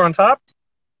going to pour on top.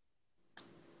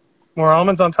 More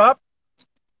almonds on top.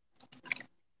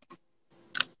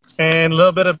 And a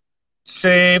little bit of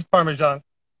shaved Parmesan.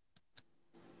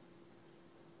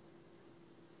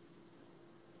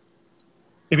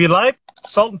 If you like,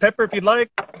 salt and pepper if you'd like.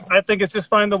 I think it's just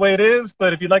fine the way it is,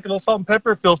 but if you'd like a little salt and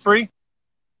pepper, feel free.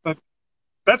 But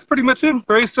that's pretty much it.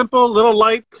 Very simple, little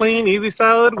light, clean, easy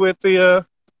salad with the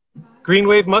green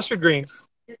wave mustard greens.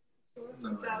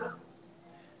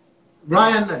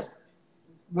 Ryan,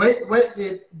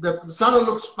 the salad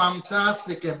looks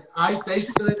fantastic, and I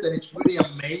tasted it, and it's really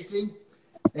amazing.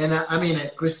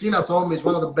 And Christina told me it's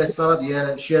one of the best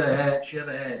salads she ever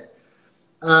had.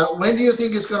 When do you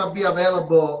think it's going to be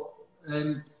available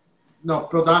in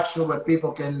production where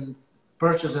people can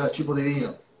purchase it at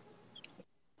CiboDivino?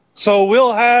 So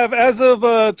we'll have, as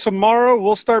of tomorrow,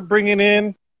 we'll start bringing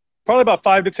in probably about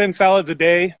 5 to 10 salads a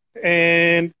day,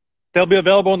 and they'll be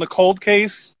available in the cold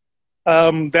case.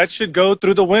 That should go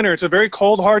through the winter. It's a very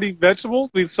cold hardy vegetable.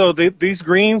 So these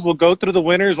greens will go through the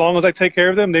winter. As long as I take care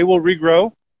of them, they will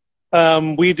regrow.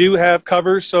 We do have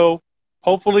covers. So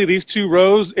hopefully these 2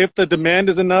 rows, if the demand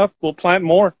is enough, we'll plant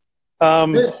more.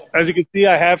 As you can see,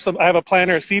 I have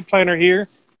a seed planter here,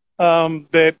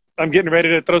 that I'm getting ready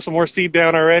to throw some more seed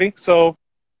down already. So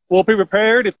we'll be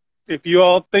prepared. If you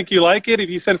all think you like it, if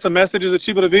you send some messages at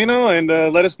CiboDivino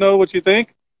and let us know what you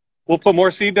think, we'll put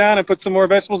more seed down and put some more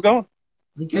vegetables going.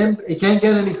 It can't get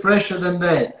any fresher than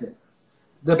that.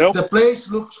 The place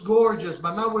looks gorgeous,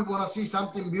 but now we want to see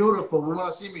something beautiful. We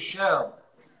want to see Michelle.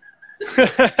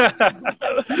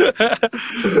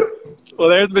 Well,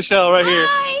 there's Michelle right here.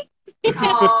 Hi.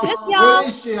 Where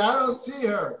is she? I don't see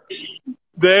her.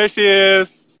 There she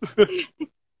is.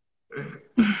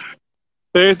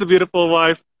 There's the beautiful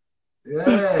wife.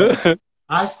 Yeah.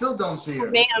 I still don't see her.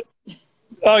 Man.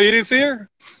 Oh, you didn't see her?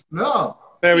 No.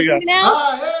 There we go.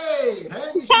 Hey,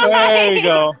 Michelle. There you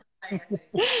go.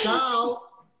 Ciao.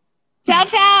 Ciao,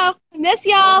 ciao. Miss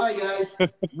y'all. Bye, guys.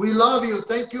 We love you.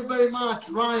 Thank you very much.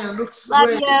 Ryan, looks Love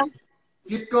great. you.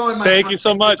 Keep going, my Thank friend. you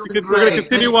so much. We're going to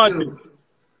continue watching.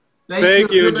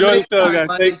 Thank you. you. Enjoy the show,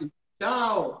 guys. Thank you.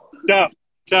 Ciao. Ciao.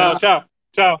 Ciao. Ciao.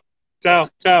 Ciao. Ciao.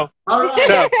 Ciao. All right.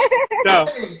 Ciao. Ciao.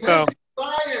 Ciao.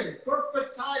 Ryan,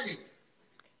 perfect timing.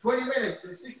 20 minutes.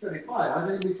 It's 6:35. I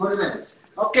think it'll be 20 minutes.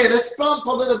 Okay, let's pump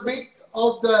a little bit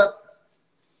of the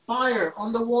fire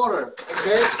on the water.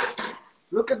 Okay?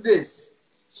 Look at this.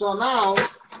 So now,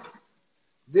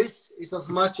 this is as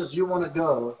much as you want to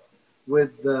go.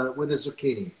 with the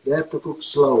zucchini. They have to cook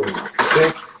slowly.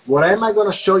 Okay. What am I going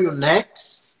to show you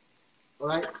next? All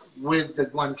right, with the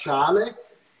guanciale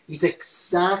is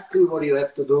exactly what you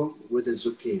have to do with the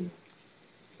zucchini.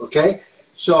 Okay.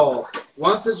 So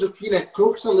once the zucchini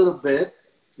cooks a little bit,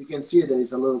 you can see that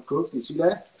it's a little cooked. You see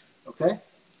that? Okay.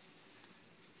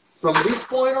 From this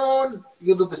point on,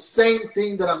 you do the same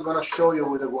thing that I'm going to show you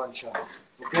with the guanciale.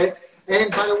 Okay.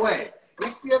 And by the way,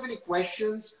 if you have any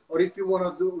questions, or if you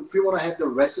want to have the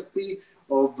recipe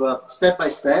of step by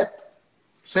step,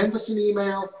 send us an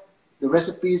email. The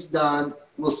recipe is done.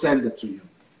 We'll send it to you.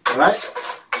 All right.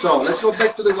 So let's go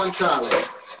back to the guanciale.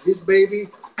 This baby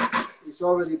is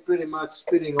already pretty much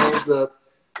spitting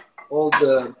all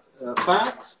the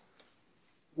fat.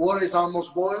 Water is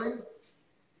almost boiling.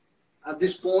 At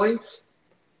this point,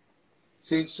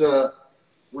 since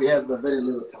we have very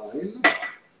little time,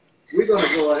 we're going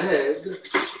to go ahead and,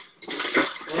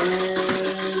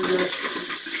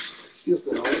 excuse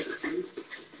the noise, please,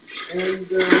 and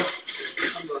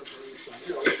I'm not going to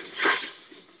something else.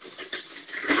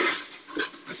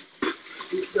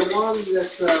 It's the one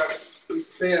that is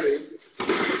buried.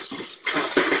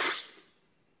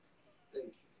 Thank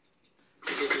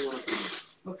you.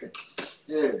 Okay,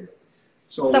 there we go.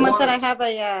 So someone said I have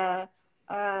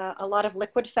a lot of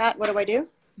liquid fat. What do I do?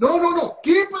 No.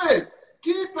 Keep it.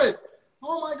 Keep it.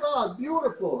 Oh my God,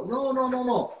 beautiful.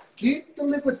 No. Keep the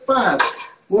liquid fat.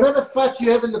 Whatever fat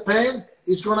you have in the pan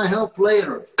is going to help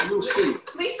later. You'll see.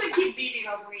 Lisa keeps eating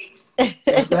all the meat.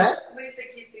 Is that? Lisa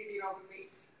keeps eating all the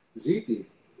meat. Ziti.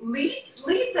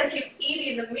 Lisa keeps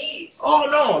eating the meat. Oh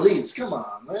no, Lisa, come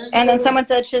on, man. And then someone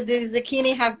said, should the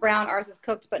zucchini have brown? Ours is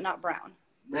cooked but not brown.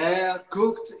 They're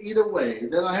cooked either way. They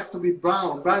don't have to be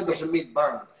brown. Brown doesn't mean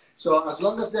burn. So as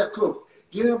long as they're cooked,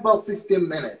 give them about 15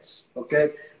 minutes,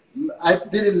 okay? I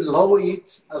did it in low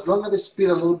heat. As long as they spit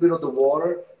a little bit of the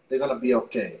water, they're going to be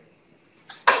okay.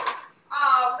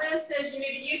 Oh, Liz says you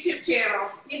need a YouTube channel.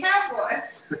 You have one.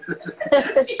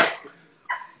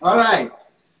 All right.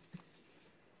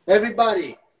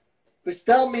 Everybody, please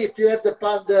tell me if you have the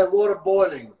water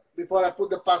boiling before I put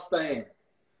the pasta in.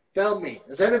 Tell me.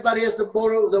 Does everybody has the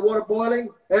water boiling?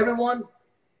 Everyone?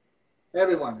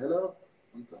 Everyone. Hello?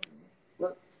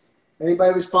 What?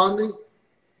 Anybody responding?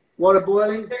 Water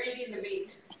boiling? They're eating the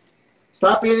meat.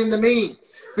 Stop eating the meat.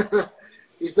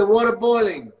 Is the water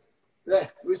boiling? Yeah,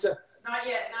 Not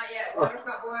yet. Water's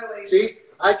not boiling. See,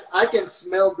 I can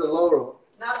smell the loro.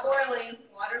 Not boiling.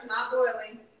 Water's not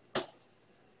boiling.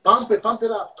 Pump it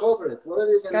up, cover it, whatever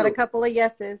you can do. Got a couple of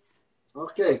yeses.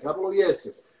 Okay, couple of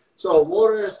yeses. So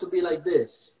water has to be like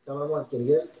this. Come on, can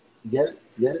you get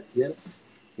it? Get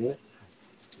it?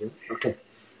 Okay.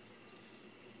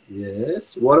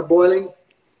 Yes, water boiling.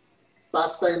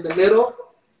 Pasta in the middle.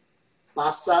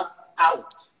 Pasta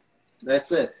out.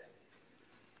 That's it.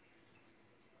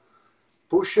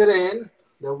 Push it in.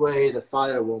 That way the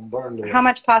fire won't burn. How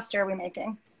much pasta are we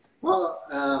making?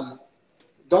 Well,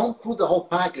 don't put the whole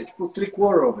package. Put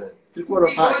 3/4 of it.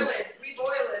 3/4 package.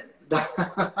 Reboil it.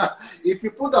 If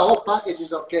you put the whole package,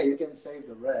 it's okay. You can save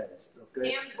the rest.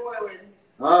 Okay. And boiling.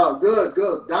 Oh,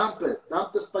 good. Dump it.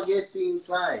 Dump the spaghetti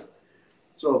inside.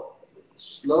 So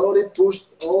slowly push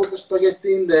all the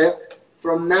spaghetti in there.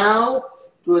 From now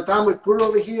to the time we put it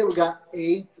over here, we got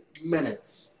 8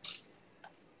 minutes.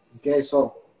 Okay,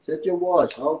 so set your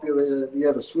watch. I hope you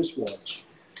have a Swiss watch.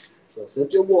 So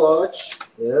set your watch.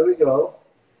 There we go.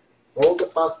 All the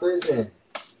pasta is in.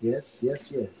 Yes.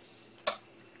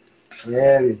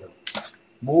 There we go.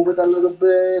 Move it a little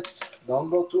bit. Don't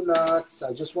go too nuts.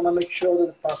 I just want to make sure that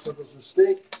the pasta doesn't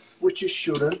stick, which it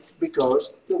shouldn't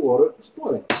because the water is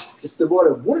boiling. If the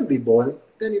water wouldn't be boiling,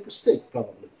 then it would stick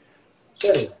probably. So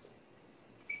anyway,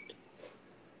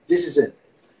 this is it.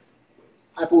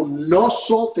 I put no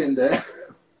salt in there.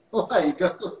 Oh my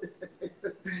God.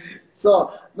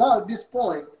 So now at this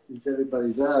point, since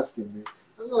everybody's asking me,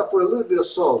 I'm going to put a little bit of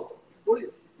salt.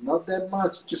 Not that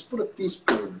much, just put a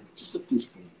teaspoon, just a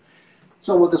teaspoon.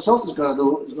 So what the salt is going to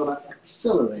do is going to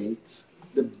accelerate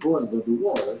the boiling of the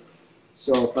water.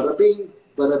 So bada bing,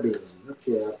 bada bing.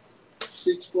 Okay,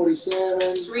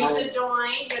 6:47. Teresa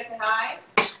joined. You guys say hi.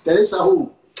 Teresa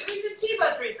who? Teresa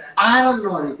Chiba, Teresa. I don't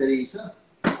know any Teresa.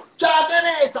 Ciao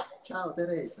Teresa. Ciao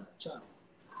Teresa. Ciao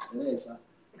Teresa.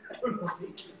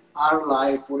 Our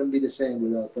life wouldn't be the same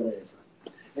without Teresa.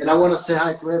 And I want to say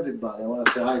hi to everybody. I want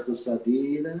to say hi to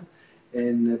Sadina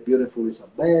and beautiful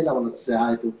Isabella. I want to say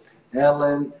hi to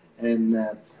Ellen and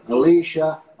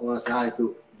Alicia. I want to say hi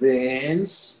to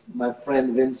Vince, my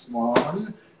friend Vince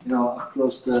Mon. You know,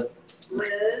 close to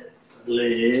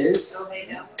Liz. Oh, they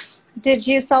know. Did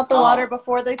you salt the water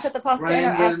before they put the pasta in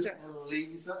or Brandon after? and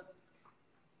Lisa.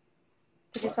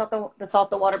 Did you salt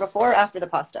the water before or after the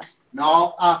pasta?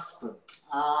 No, after.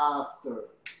 After.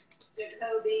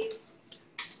 Jacoby's.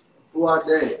 Who are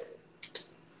they?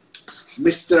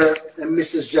 Mr. and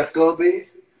Mrs. Jacoby,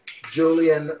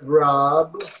 Julie and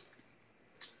Rob.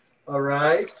 All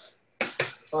right.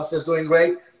 Pasta's doing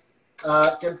great.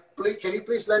 Can you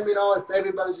please let me know if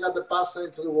everybody's got the pasta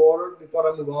into the water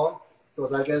before I move on?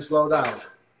 Because I can slow down.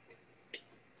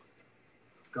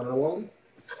 Coming along.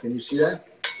 Can you see that?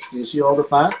 Can you see all the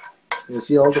fat? Can you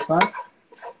see all the fat?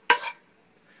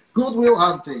 Goodwill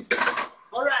hunting.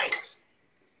 All right.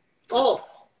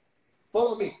 Off.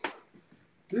 Follow me.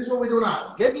 Here's what we do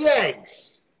now. Get the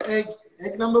eggs. Egg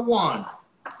number 1.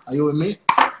 Are you with me?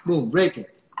 Boom. Break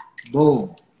it.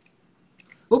 Boom.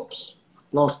 Oops.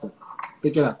 Lost it.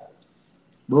 Pick it up.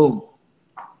 Boom.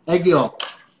 Egg yolk.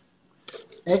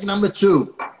 Egg number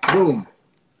 2. Boom.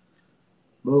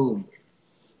 Boom.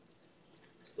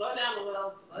 Slow down a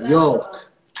little. Slow down Yolk.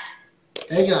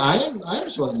 Egg. I am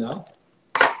slowing down.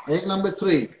 Egg number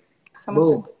 3.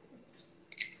 Boom.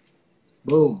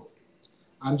 Boom.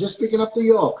 I'm just picking up the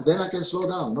yolk. Then I can slow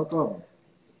down. No problem.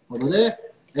 Over there.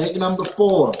 Egg number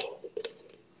 4.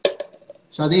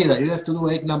 Sadira, you have to do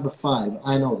egg number 5.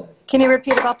 I know that. Can you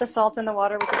repeat about the salt in the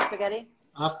water with the spaghetti?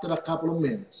 After a couple of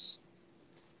minutes.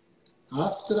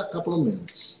 After a couple of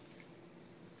minutes.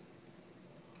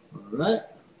 All right.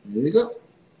 Here we go.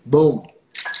 Boom.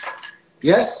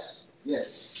 Yes?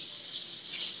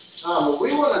 Yes. Now, what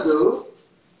we want to do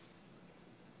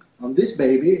on this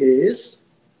baby is,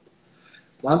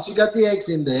 once you got the eggs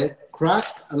in there, crack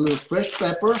a little fresh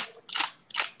pepper.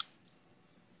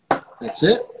 That's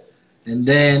it. And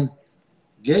then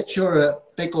get your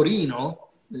pecorino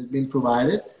that's been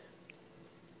provided.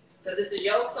 So this is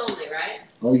yolks only, right?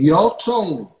 Oh, yolks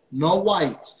only, no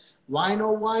white. Why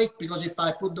no white? Because if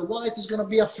I put the white, it's going to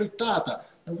be a frittata.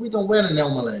 And we don't want an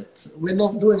omelette. We're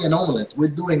not doing an omelette. We're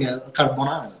doing a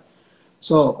carbonara.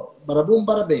 So, bada boom,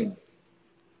 bada bing.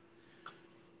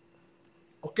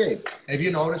 Okay, have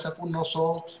you noticed I put no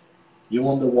salt? You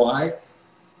want the white?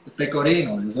 The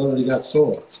pecorino has already got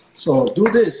salt. So do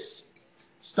this.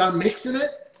 Start mixing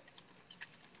it.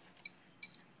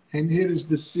 And here is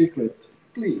the secret.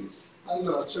 Please, I'm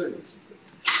going to show you the secret.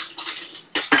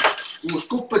 Uno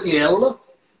scoopatiello.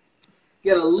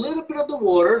 Get a little bit of the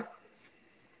water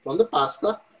from the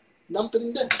pasta. Dump it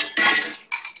in there.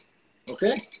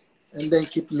 Okay? And then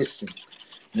keep mixing.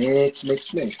 Mix,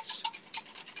 mix, mix.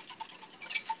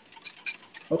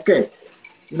 Okay.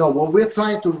 You know, what we're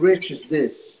trying to reach is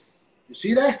this. You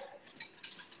see that?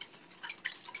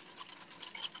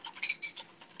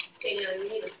 Okay, now you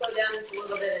need to slow down this a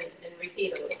little bit and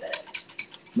repeat a little bit.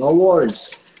 No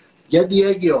worries. Get the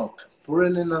egg yolk. Put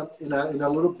it in a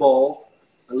little bowl.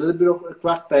 A little bit of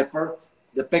cracked pepper.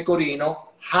 The pecorino.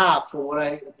 Half of what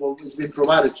has been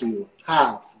provided to you.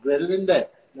 Half. Get it in there.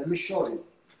 Let me show you.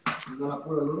 I'm going to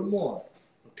put a little more.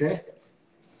 Okay?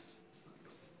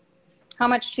 How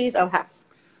much cheese? Oh, half.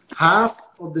 Half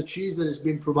of the cheese that has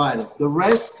been provided. The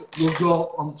rest will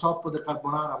go on top of the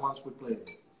carbonara once we plate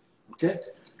it. Okay?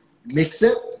 Mix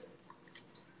it.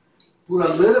 Put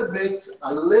a little bit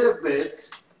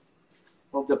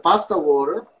of the pasta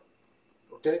water.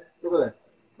 Okay? Look at that.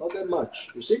 Not that much.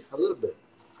 You see? A little bit.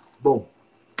 Boom.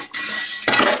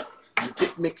 And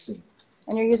keep mixing.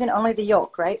 And you're using only the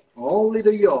yolk, right? Only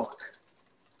the yolk.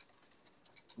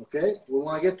 Okay? We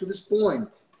want to get to this point.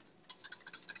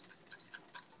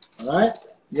 All right?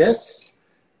 Yes?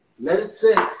 Let it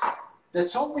sit.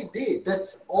 That's all we did.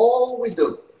 That's all we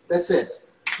do. That's it.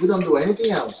 We don't do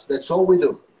anything else. That's all we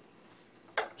do.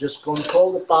 Just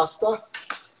control the pasta.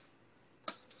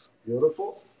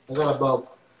 Beautiful. I got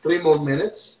about 3 more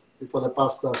minutes before the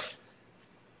pasta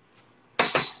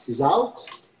is out.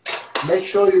 Make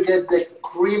sure you get the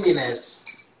creaminess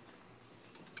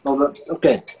of the,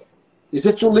 okay. Is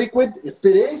it too liquid? If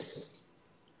it's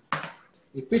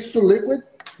too liquid,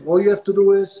 all you have to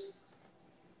do is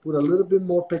put a little bit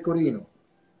more pecorino.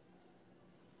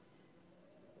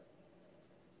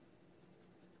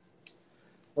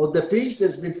 Of the piece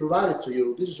that's been provided to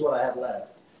you, this is what I have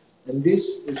left. And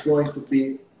this is going to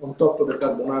be on top of the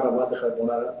carbonara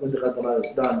when the carbonara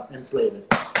is done and plated.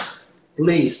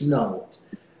 Please note.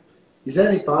 Is there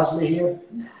any parsley here?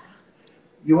 Nah.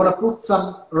 You want to put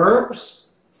some herbs,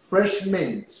 fresh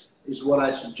mint is what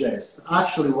I suggest.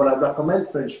 Actually, what I recommend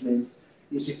fresh mint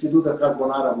is if you do the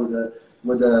carbonara with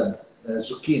the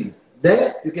zucchini.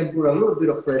 There, you can put a little bit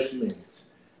of fresh mint.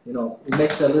 You know, it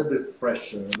makes it a little bit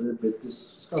fresher, a little bit,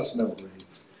 it's going to smell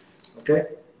great. Okay?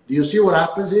 Do you see what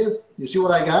happens here? You see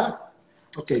what I got?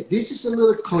 Okay, this is a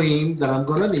little cream that I'm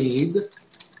going to need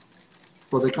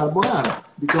for the carbonara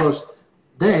because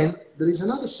Then there is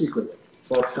another secret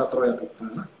for catroia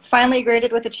puttana. Finely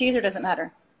grated with the cheese, or does it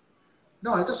matter?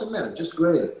 No, it doesn't matter. Just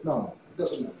grate it. No, it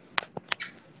doesn't matter.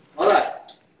 All right.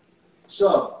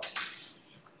 So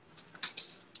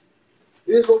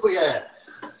here's what we have.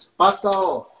 Pasta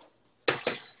off.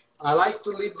 I like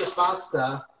to leave the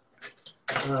pasta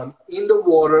in the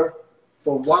water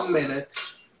for 1 minute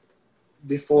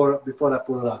before I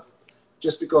put it up.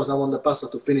 Just because I want the pasta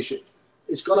to finish it.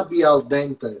 It's gonna be al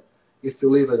dente if you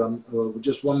leave it on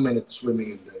just 1 minute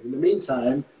swimming in there. In the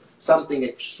meantime, something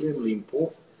extremely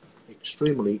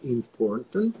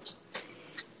important.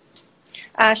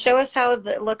 Show us how it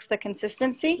looks, the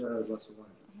consistency.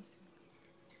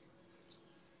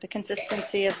 The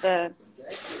consistency of the...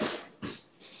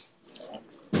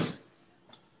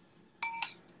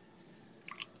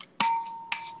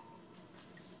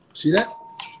 See that?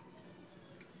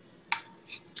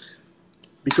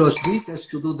 Because this has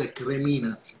to do the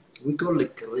cremina. We call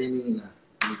it cremina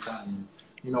in Italian.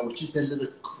 You know, which is the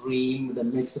little cream that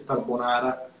makes the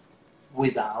carbonara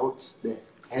without the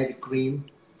heavy cream,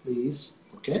 please.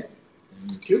 Okay?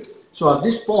 Thank you. So at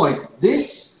this point,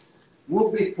 this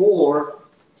will be poured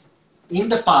in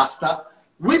the pasta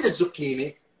with the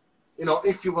zucchini, you know,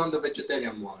 if you want the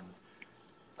vegetarian one.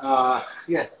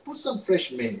 Yeah, put some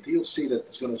fresh mint. You'll see that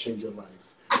it's going to change your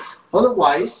life.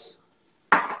 Otherwise,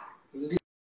 in this,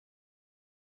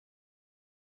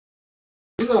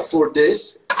 you're going to pour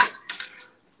this.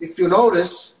 If you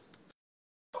notice,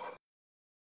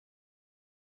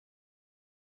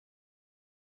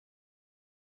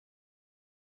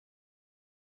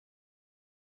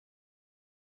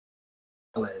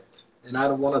 and I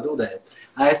don't want to do that.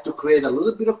 I have to create a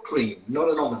little bit of cream, not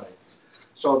an omelette.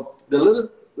 So the little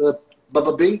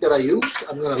baba bing that I use,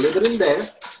 I'm going to leave it in there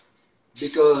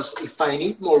because if I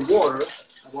need more water,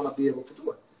 I want to be able to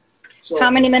do it. So How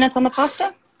many minutes on the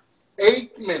pasta?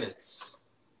 8 minutes.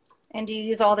 And do you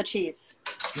use all the cheese?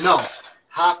 No,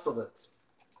 half of it.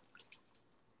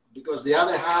 Because the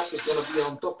other half is going to be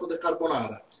on top of the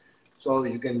carbonara. So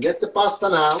you can get the pasta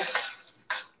now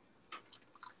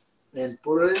and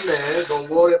put it in there. Don't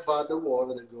worry about the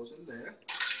water that goes in there.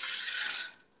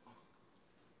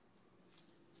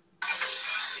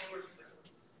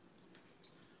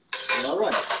 All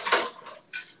right.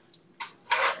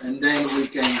 And then we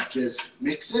can just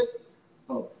mix it.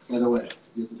 Oh, by the way,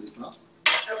 you can leave now.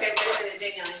 Okay, wait a minute,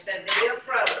 Daniel. The video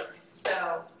froze,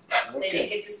 so they didn't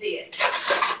get to see it.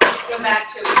 Go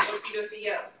back to what you do with the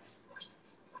yolks.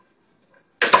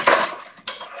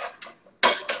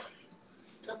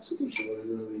 That's usually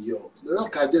the yolks.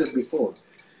 Look, I did it before.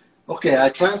 Okay, I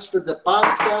transferred the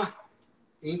pasta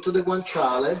into the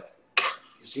guanciale.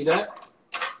 You see that?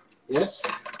 Yes?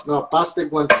 No, pasta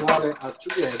and guanciale are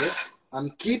together.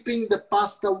 I'm keeping the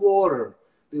pasta water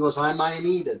because I might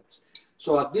need it.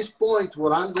 So at this point,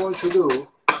 what I'm going to do,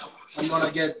 I'm going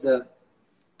to get the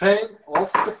pan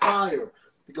off the fire.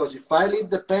 Because if I leave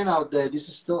the pan out there, this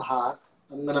is still hot,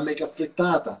 I'm going to make a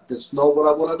frittata. That's not what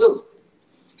I want to do.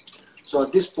 So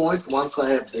at this point, once I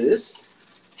have this,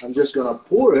 I'm just going to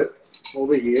pour it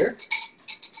over here.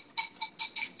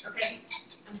 Okay,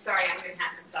 I'm sorry, I'm going to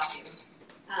have to stop you.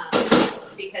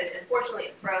 Because unfortunately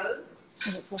it froze.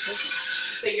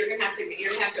 So you're gonna have to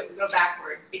go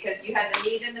backwards because you had the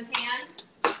meat in the pan.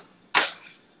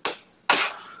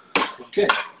 Okay.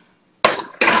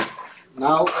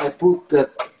 Now I put the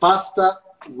pasta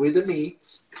with the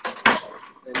meat,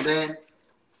 and then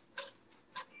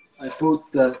I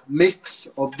put the mix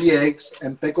of the eggs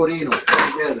and pecorino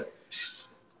together.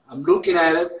 I'm looking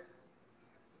at it.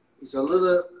 It's a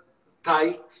little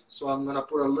tight, so I'm gonna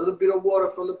put a little bit of water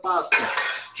from the pasta,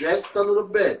 just a little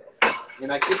bit.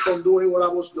 And I keep on doing what I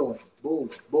was doing. Boom,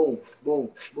 boom,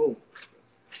 boom, boom.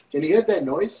 Can you hear that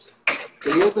noise?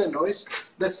 Can you hear that noise?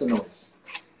 That's the noise.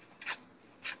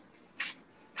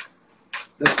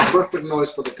 That's the perfect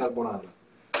noise for the carbonara.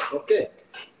 Okay.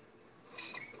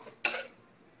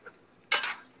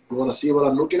 You want to see what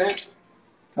I'm looking at?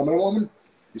 Camera woman?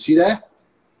 You see that?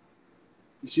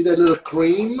 You see that little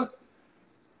cream?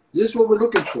 This is what we're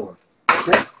looking for.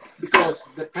 Okay? Because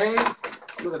the pan,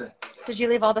 look at that. Did you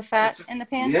leave all the fat in the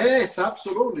pan? Yes,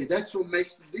 absolutely. That's what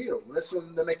makes the deal. That's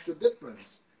what makes the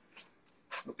difference.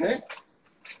 Okay?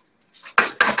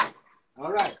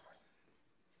 All right.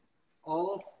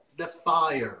 Off the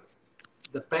fire.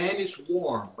 The pan is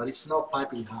warm, but it's not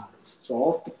piping hot. So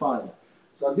off the fire.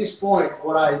 So at this point,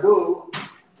 what I do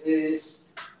is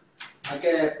I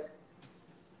get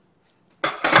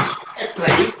a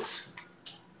plate.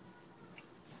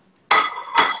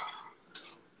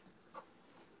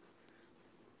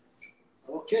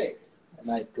 Okay,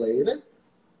 and I plate it.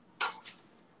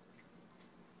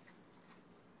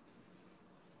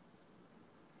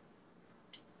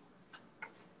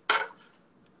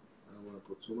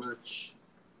 put too much.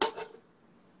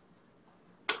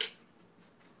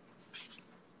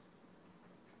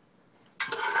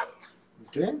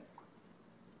 Okay.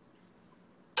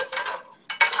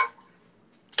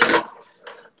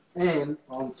 And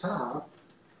on top,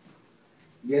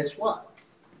 guess what?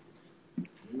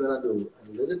 I'm gonna do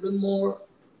a little bit more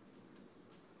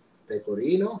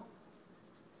pecorino.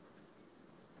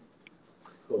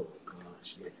 Oh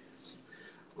gosh, yes.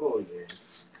 Oh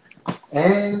yes.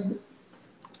 And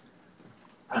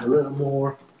a little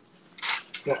more.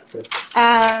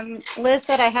 Liz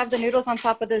said I have the noodles on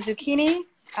top of the zucchini.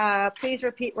 Please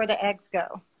repeat where the eggs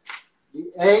go.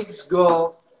 The eggs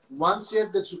go, once you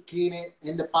have the zucchini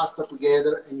and the pasta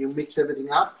together and you mix everything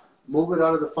up, move it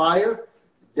out of the fire,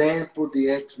 then put the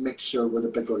eggs mixture with the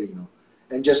pecorino.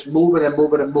 And just move it and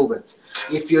move it and move it.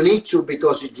 If you need to,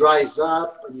 because it dries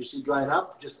up, and you see drying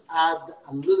up, just add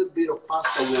a little bit of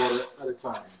pasta water at a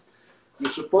time.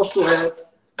 You're supposed to have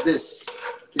this.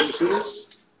 Can you see this?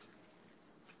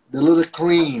 The little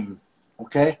cream,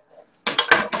 okay?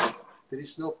 There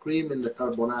is no cream in the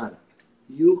carbonara.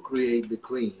 You create the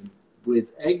cream with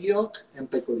egg yolk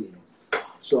and pecorino.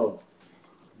 So,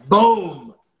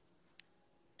 boom!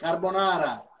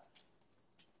 Carbonara.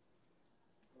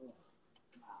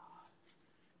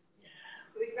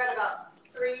 So we've got about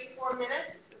 3-4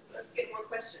 minutes. Let's get more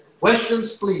questions.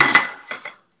 Questions, please.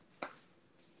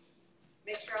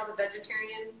 Make sure all the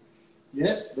vegetarian.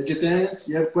 Yes, vegetarians,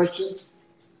 you have questions?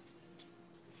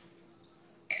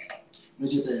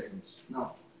 Vegetarians,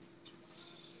 no.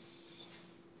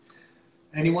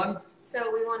 Anyone?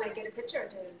 So we want to get a picture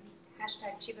to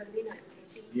hashtag CiboDivino.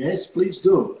 Yes, please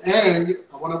do. And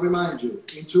I want to remind you,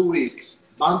 in 2 weeks,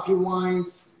 Banfi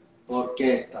Wines,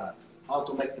 porchetta. How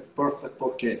to make the perfect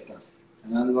porchetta.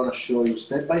 And I'm going to show you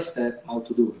step by step how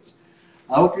to do it.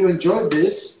 I hope you enjoyed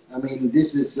this. I mean,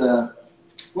 this is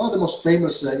one of the most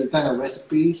famous Italian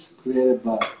recipes created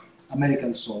by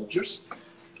American soldiers.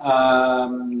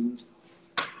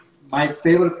 My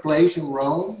favorite place in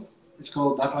Rome is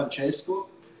called Da Francesco,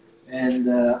 and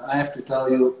I have to tell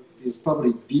you, it's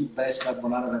probably the best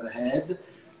carbonara I've ever had.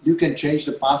 You can change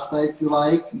the pasta if you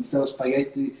like. Instead of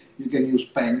spaghetti, you can use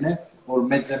penne or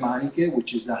mezze maniche,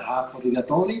 which is the half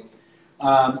rigatoni.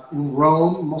 In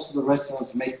Rome, most of the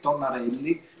restaurants make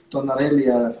tonnarelli. Tonnarelli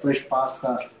are fresh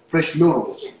pasta, fresh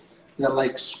noodles. They're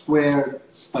like square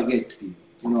spaghetti.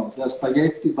 You know, they're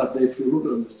spaghetti, but if you look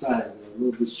on the side, they're a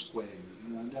little bit square.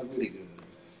 They're really good.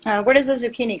 Where does the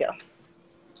zucchini go?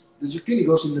 The zucchini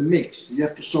goes in the mix. You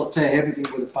have to saute everything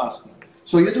with the pasta.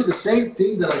 So you do the same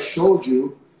thing that I showed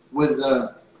you with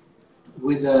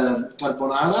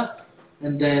carbonara,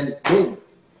 and then boom,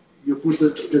 you put the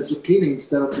zucchini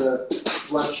instead of the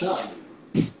guanciale.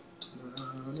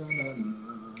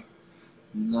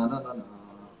 No, I gotta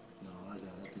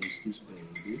taste this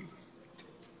baby.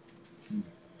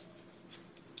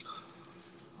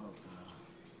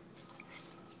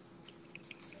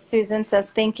 Susan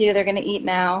says thank you. They're going to eat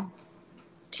now.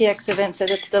 TX Event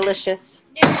says it's delicious.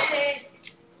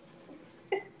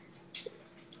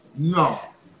 No.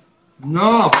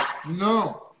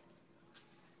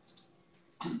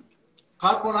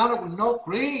 Carbonara with no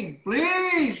cream.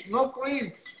 Please, no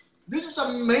cream. This is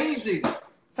amazing.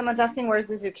 Someone's asking where's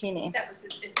the zucchini? It's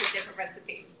a different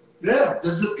recipe. Yeah,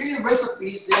 the zucchini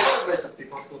recipe is the other recipe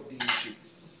for Todinci.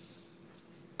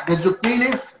 The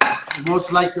zucchini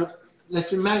was like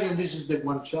let's imagine this is the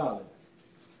guanciale.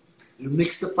 You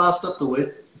mix the pasta to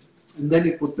it, and then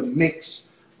you put the mix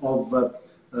of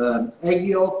egg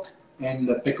yolk and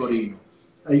pecorino.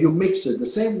 You mix it the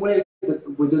same way that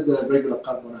we do the regular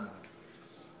carbonara.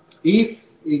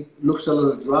 If it looks a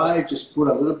little dry, just put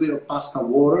a little bit of pasta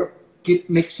water, keep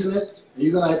mixing it, and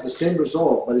you're going to have the same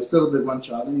result, but instead of the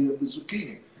guanciale, you have the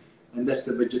zucchini. And that's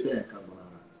the vegetarian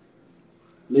carbonara.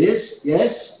 Liz,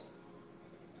 yes?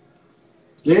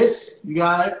 Liz, you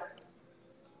got it?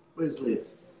 Where's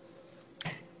Liz?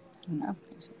 No,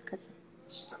 she's cooking.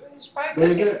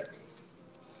 Very good.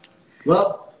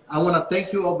 Well, I want to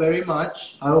thank you all very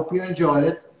much. I hope you enjoyed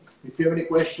it. If you have any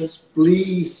questions,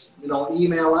 please,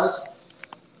 email us.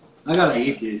 I gotta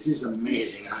eat this. This is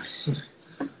amazing.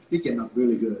 It came out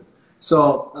really good.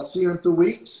 So I'll see you in 2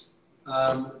 weeks.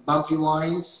 Banfi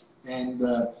Wines and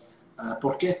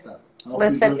porchetta.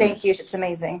 Liz said thank you. It's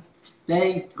amazing.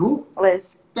 Thank you.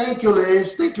 Liz. Thank you,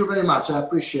 Liz. Thank you very much. I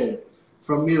appreciate it.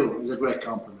 From you, it's a great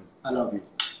compliment. I love you.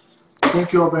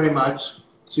 Thank you all very much.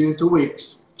 See you in 2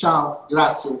 weeks. Ciao.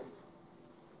 Grazie.